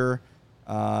this year.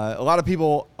 A lot of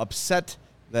people upset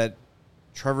that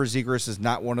Trevor Zegras is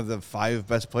not one of the 5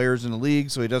 best players in the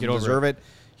league, so he doesn't deserve it.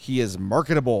 He is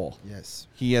marketable. Yes.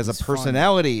 He has a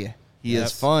personality. Fun. He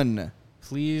is fun.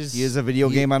 Please. He is a video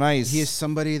game on ice. He is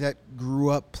somebody that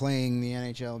grew up playing the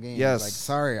NHL game. Yes. Like,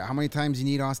 sorry, how many times you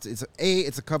need Austin?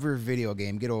 It's a cover video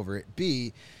game. Get over it.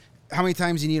 B, how many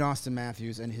times you need Austin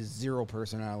Matthews and his zero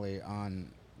personality on,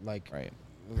 like,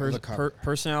 the cover?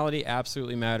 Personality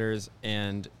absolutely matters,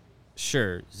 and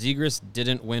sure, Zegras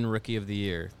didn't win Rookie of the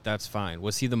Year. That's fine.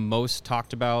 Was he the most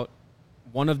talked about,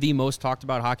 one of the most talked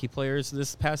about hockey players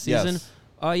this past season?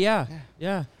 Yes.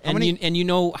 Yeah. And you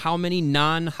know how many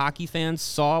non-hockey fans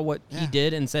saw what he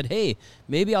did and said, hey,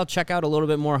 maybe I'll check out a little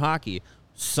bit more hockey.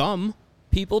 Some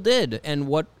people did. And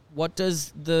what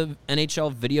does the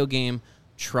NHL video game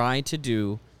try to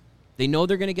do? They know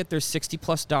they're going to get their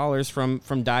 $60+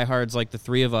 from diehards like the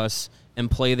three of us and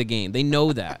play the game. They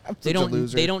know that. They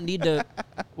don't need to.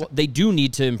 Well, they do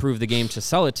need to improve the game to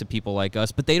sell it to people like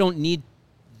us, but they don't need.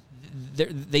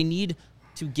 They need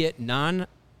to get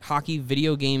non-hockey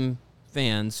video game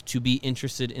fans to be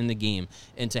interested in the game,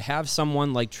 and to have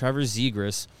someone like Trevor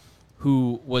Zegras,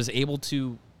 who was able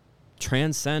to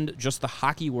transcend just the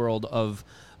hockey world of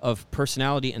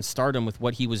personality and stardom with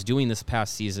what he was doing this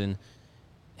past season.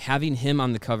 Having him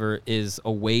on the cover is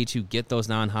a way to get those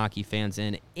non-hockey fans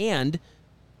in. And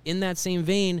in that same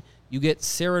vein, you get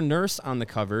Sarah Nurse on the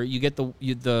cover. You get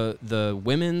the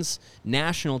women's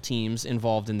national teams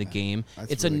involved in the game.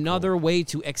 It's really another way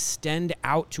to extend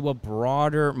out to a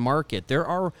broader market. There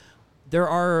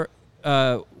are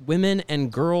women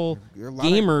and girl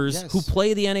gamers who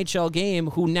play the NHL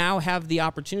game who now have the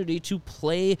opportunity to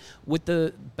play with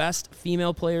the best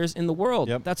female players in the world.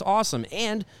 Yep. That's awesome.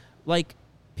 And like,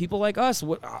 people like us,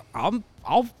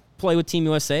 I'll play with Team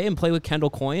USA and play with Kendall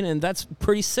Coyne, and that's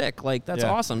pretty sick. Like, that's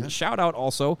awesome. Shout out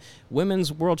also,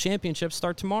 Women's World Championships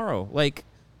start tomorrow. Like,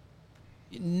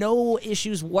 no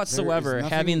issues whatsoever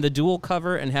having the dual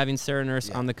cover and having Sarah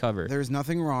Nurse on the cover. There's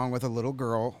nothing wrong with a little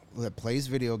girl that plays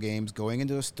video games going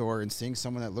into a store and seeing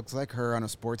someone that looks like her on a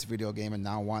sports video game and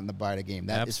now wanting to buy the game.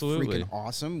 That is freaking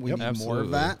awesome. We need more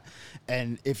of that.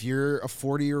 And if you're a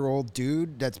 40-year-old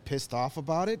dude that's pissed off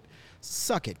about it,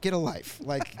 suck it. Get a life.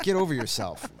 Like, get over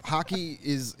yourself. Hockey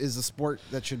is a sport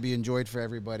that should be enjoyed for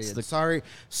everybody.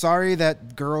 Sorry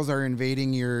that girls are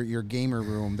invading your gamer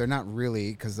room. They're not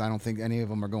really, because I don't think any of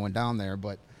them are going down there,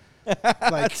 but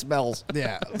like smells.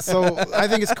 Yeah. So I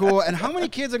think it's cool. And how many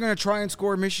kids are going to try and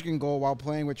score a Michigan goal while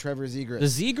playing with Trevor Zegras?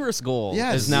 The Zegras goal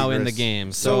is now in the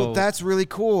game. So that's really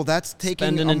cool. That's taking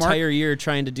spend an entire year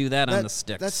trying to do that on the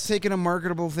sticks. That's taking a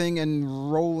marketable thing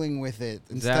and rolling with it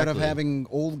instead of having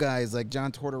old guys like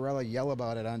John Tortorella yell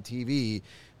about it on TV.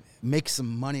 Make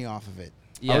some money off of it.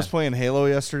 I was playing Halo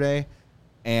yesterday,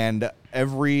 and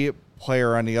every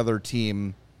player on the other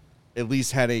team at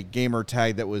least had a gamer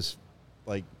tag that was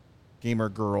like gamer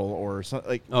girl or something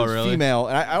like female.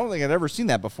 And I don't think I'd ever seen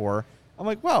that before. I'm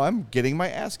like, wow, I'm getting my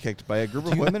ass kicked by a group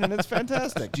of women, and it's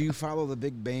fantastic. Do you follow the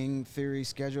Big Bang Theory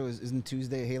schedule? Isn't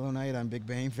Tuesday Halo night on Big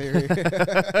Bang Theory?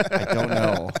 I don't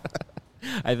know.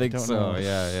 I think so.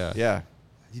 Yeah.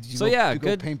 So you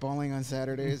go paintballing on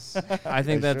Saturdays. I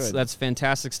think that's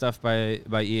fantastic stuff by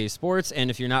EA Sports. And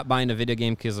if you're not buying a video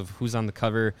game because of who's on the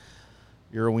cover,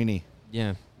 you're a weenie.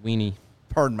 Yeah, weenie.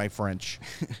 Pardon my French.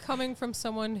 Coming from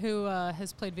someone who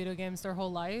has played video games their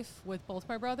whole life with both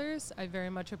my brothers, I very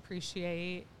much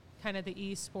appreciate kind of the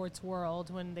esports world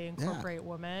when they incorporate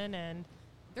women. And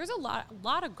there's a lot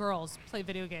of girls play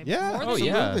video games.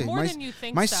 Yeah, more than you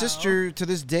think. My sister to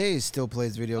this day still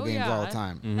plays video games all the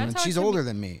time. Mm-hmm. And she's older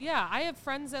than me. Yeah, I have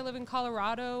friends that live in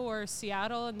Colorado or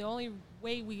Seattle, and the only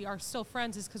way we are still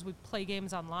friends is because we play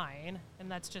games online.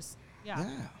 And that's just,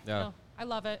 I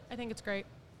love it. I think it's great.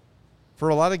 For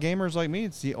a lot of gamers like me,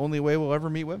 it's the only way we'll ever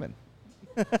meet women.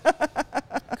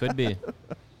 Could be.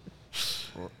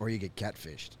 Or you get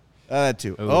catfished. That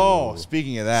too. Ooh. Oh,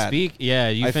 speaking of that.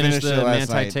 You finished the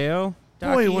Manti Te'o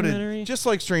documentary? Boy, just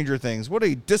like Stranger Things, what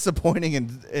a disappointing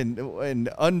and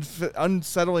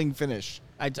unsettling finish.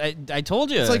 I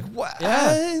told you. It's like, what?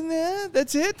 Yeah.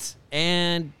 That's it?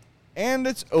 And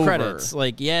it's over. Credits.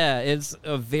 It's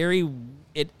a very...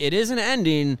 It is an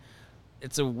ending...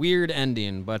 It's a weird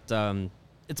ending, but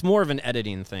it's more of an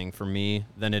editing thing for me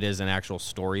than it is an actual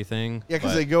story thing. Yeah,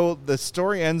 because the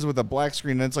story ends with a black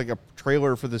screen, and it's like a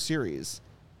trailer for the series.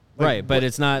 Right, but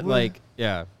it's not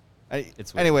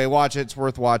Anyway, watch it. It's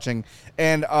worth watching.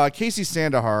 And Casey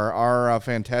Sandahar, our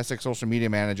fantastic social media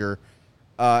manager,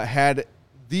 had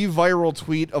the viral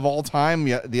tweet of all time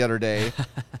the other day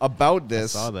about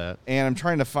this. I saw that. And I'm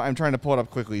trying to pull it up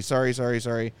quickly.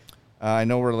 Sorry. I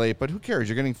know we're late, but who cares?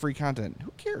 You're getting free content.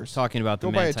 Who cares? Talking about Go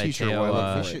the buy a Manti t-shirt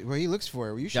Te'o, he looks for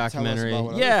it. You should documentary.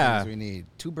 Tell us about what other things we need.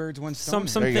 Two birds, one stone.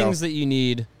 Some things that you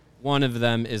need. One of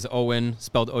them is Owen,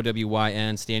 spelled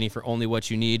O-W-Y-N, standing for Only What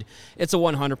You Need. It's a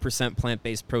 100%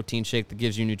 plant-based protein shake that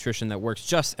gives you nutrition that works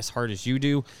just as hard as you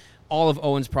do. All of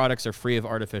Owen's products are free of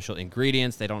artificial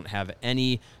ingredients. They don't have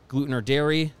any gluten or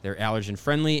dairy. They're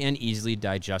allergen-friendly and easily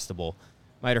digestible.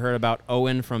 Might have heard about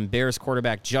Owen from Bears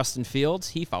quarterback Justin Fields.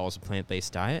 He follows a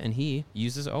plant-based diet, and he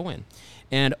uses Owen.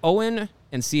 And Owen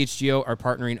and CHGO are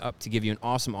partnering up to give you an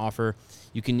awesome offer.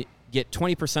 You can get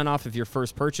 20% off of your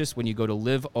first purchase when you go to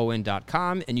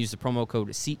liveowen.com and use the promo code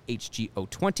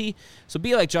CHGO20. So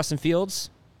be like Justin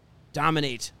Fields.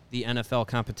 Dominate the NFL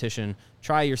competition.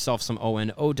 Try yourself some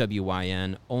Owen,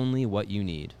 O-W-Y-N, only what you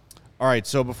need. All right,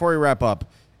 so before we wrap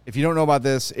up, if you don't know about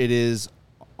this, it is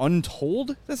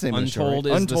Untold? That's the name Untold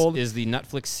of the show, right? is the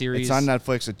Netflix series. It's on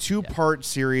Netflix, a two-part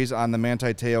series on the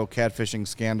Manti Te'o catfishing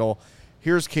scandal.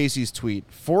 Here's Casey's tweet.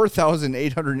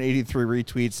 4,883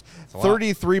 retweets,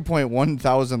 33.1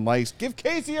 thousand likes. Give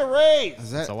Casey a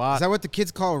raise! That's a lot. Is that what the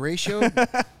kids call a ratio?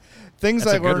 Things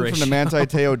I learned from the Manti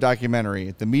Te'o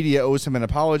documentary. The media owes him an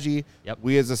apology. Yep.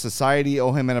 We as a society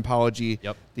owe him an apology.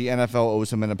 Yep. The NFL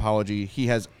owes him an apology. He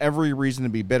has every reason to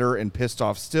be bitter and pissed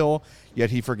off still, yet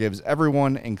he forgives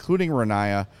everyone, including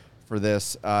Renaya, for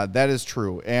this. That is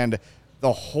true. And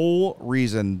the whole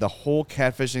reason the whole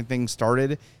catfishing thing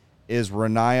started is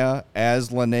Renaya,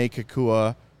 as Lene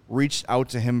Kakua, reached out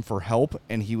to him for help,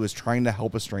 and he was trying to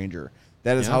help a stranger.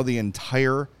 That is how the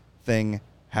entire thing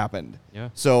happened. Yeah.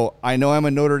 So I know I'm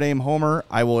a Notre Dame homer.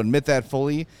 I will admit that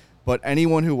fully. But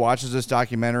anyone who watches this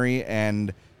documentary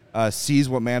and sees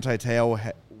what Manti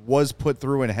Te'o was put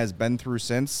through and has been through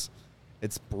since,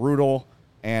 it's brutal.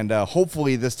 And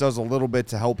hopefully this does a little bit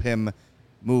to help him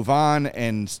move on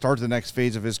and start the next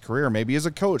phase of his career. Maybe as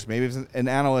a coach, maybe as an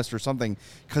analyst or something.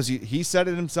 Because he said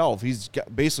it himself. He's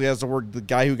basically has the word, the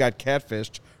guy who got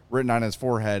catfished, written on his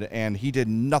forehead, and he did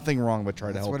nothing wrong but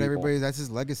try to help people. That's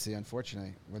his legacy,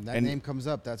 unfortunately. When that name comes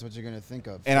up, that's what you're going to think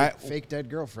of. And fake dead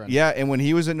girlfriend. Yeah, and when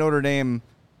he was at Notre Dame,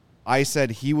 I said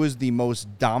he was the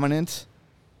most dominant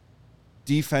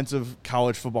defensive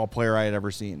college football player I had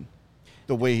ever seen.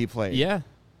 The way he played. Yeah.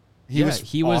 He was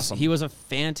awesome. He was a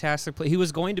fantastic player. He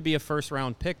was going to be a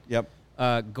first-round pick. Yep.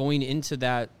 Going into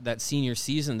that senior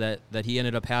season that he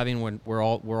ended up having where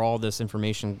all this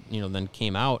information then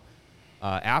came out.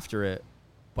 After it.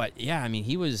 But, yeah, I mean,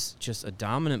 he was just a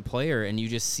dominant player, and you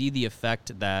just see the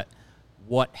effect that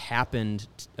what happened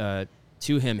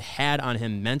to him had on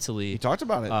him mentally. He talked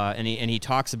about it. And he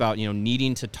talks about,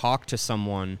 needing to talk to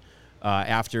someone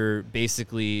after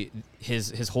basically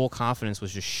his whole confidence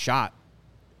was just shot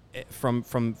from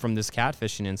this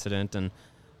catfishing incident. And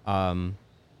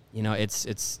it's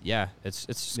just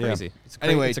crazy. It's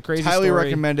anyway, it's a crazy highly story.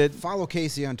 recommended. Follow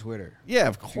Casey on Twitter. Yeah,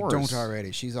 of If course. you don't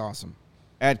already. She's awesome.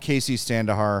 At Casey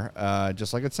Standahar,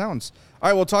 just like it sounds. All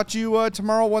right, we'll talk to you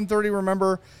tomorrow, 1:30.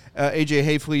 Remember, AJ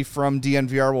Hafley from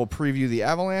DNVR will preview the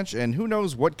Avalanche, and who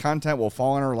knows what content will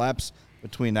fall in our laps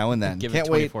between now and then. Give Can't it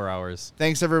 24 hours.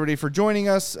 Thanks, everybody, for joining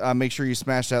us. Make sure you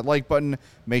smash that like button.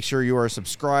 Make sure you are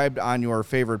subscribed on your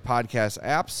favorite podcast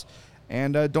apps.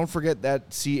 And don't forget that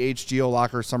CHGO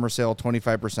Locker Summer Sale,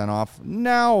 25% off.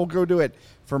 Now go do it.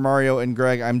 For Mario and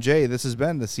Greg, I'm Jay. This has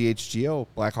been the CHGO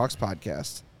Blackhawks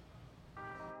Podcast.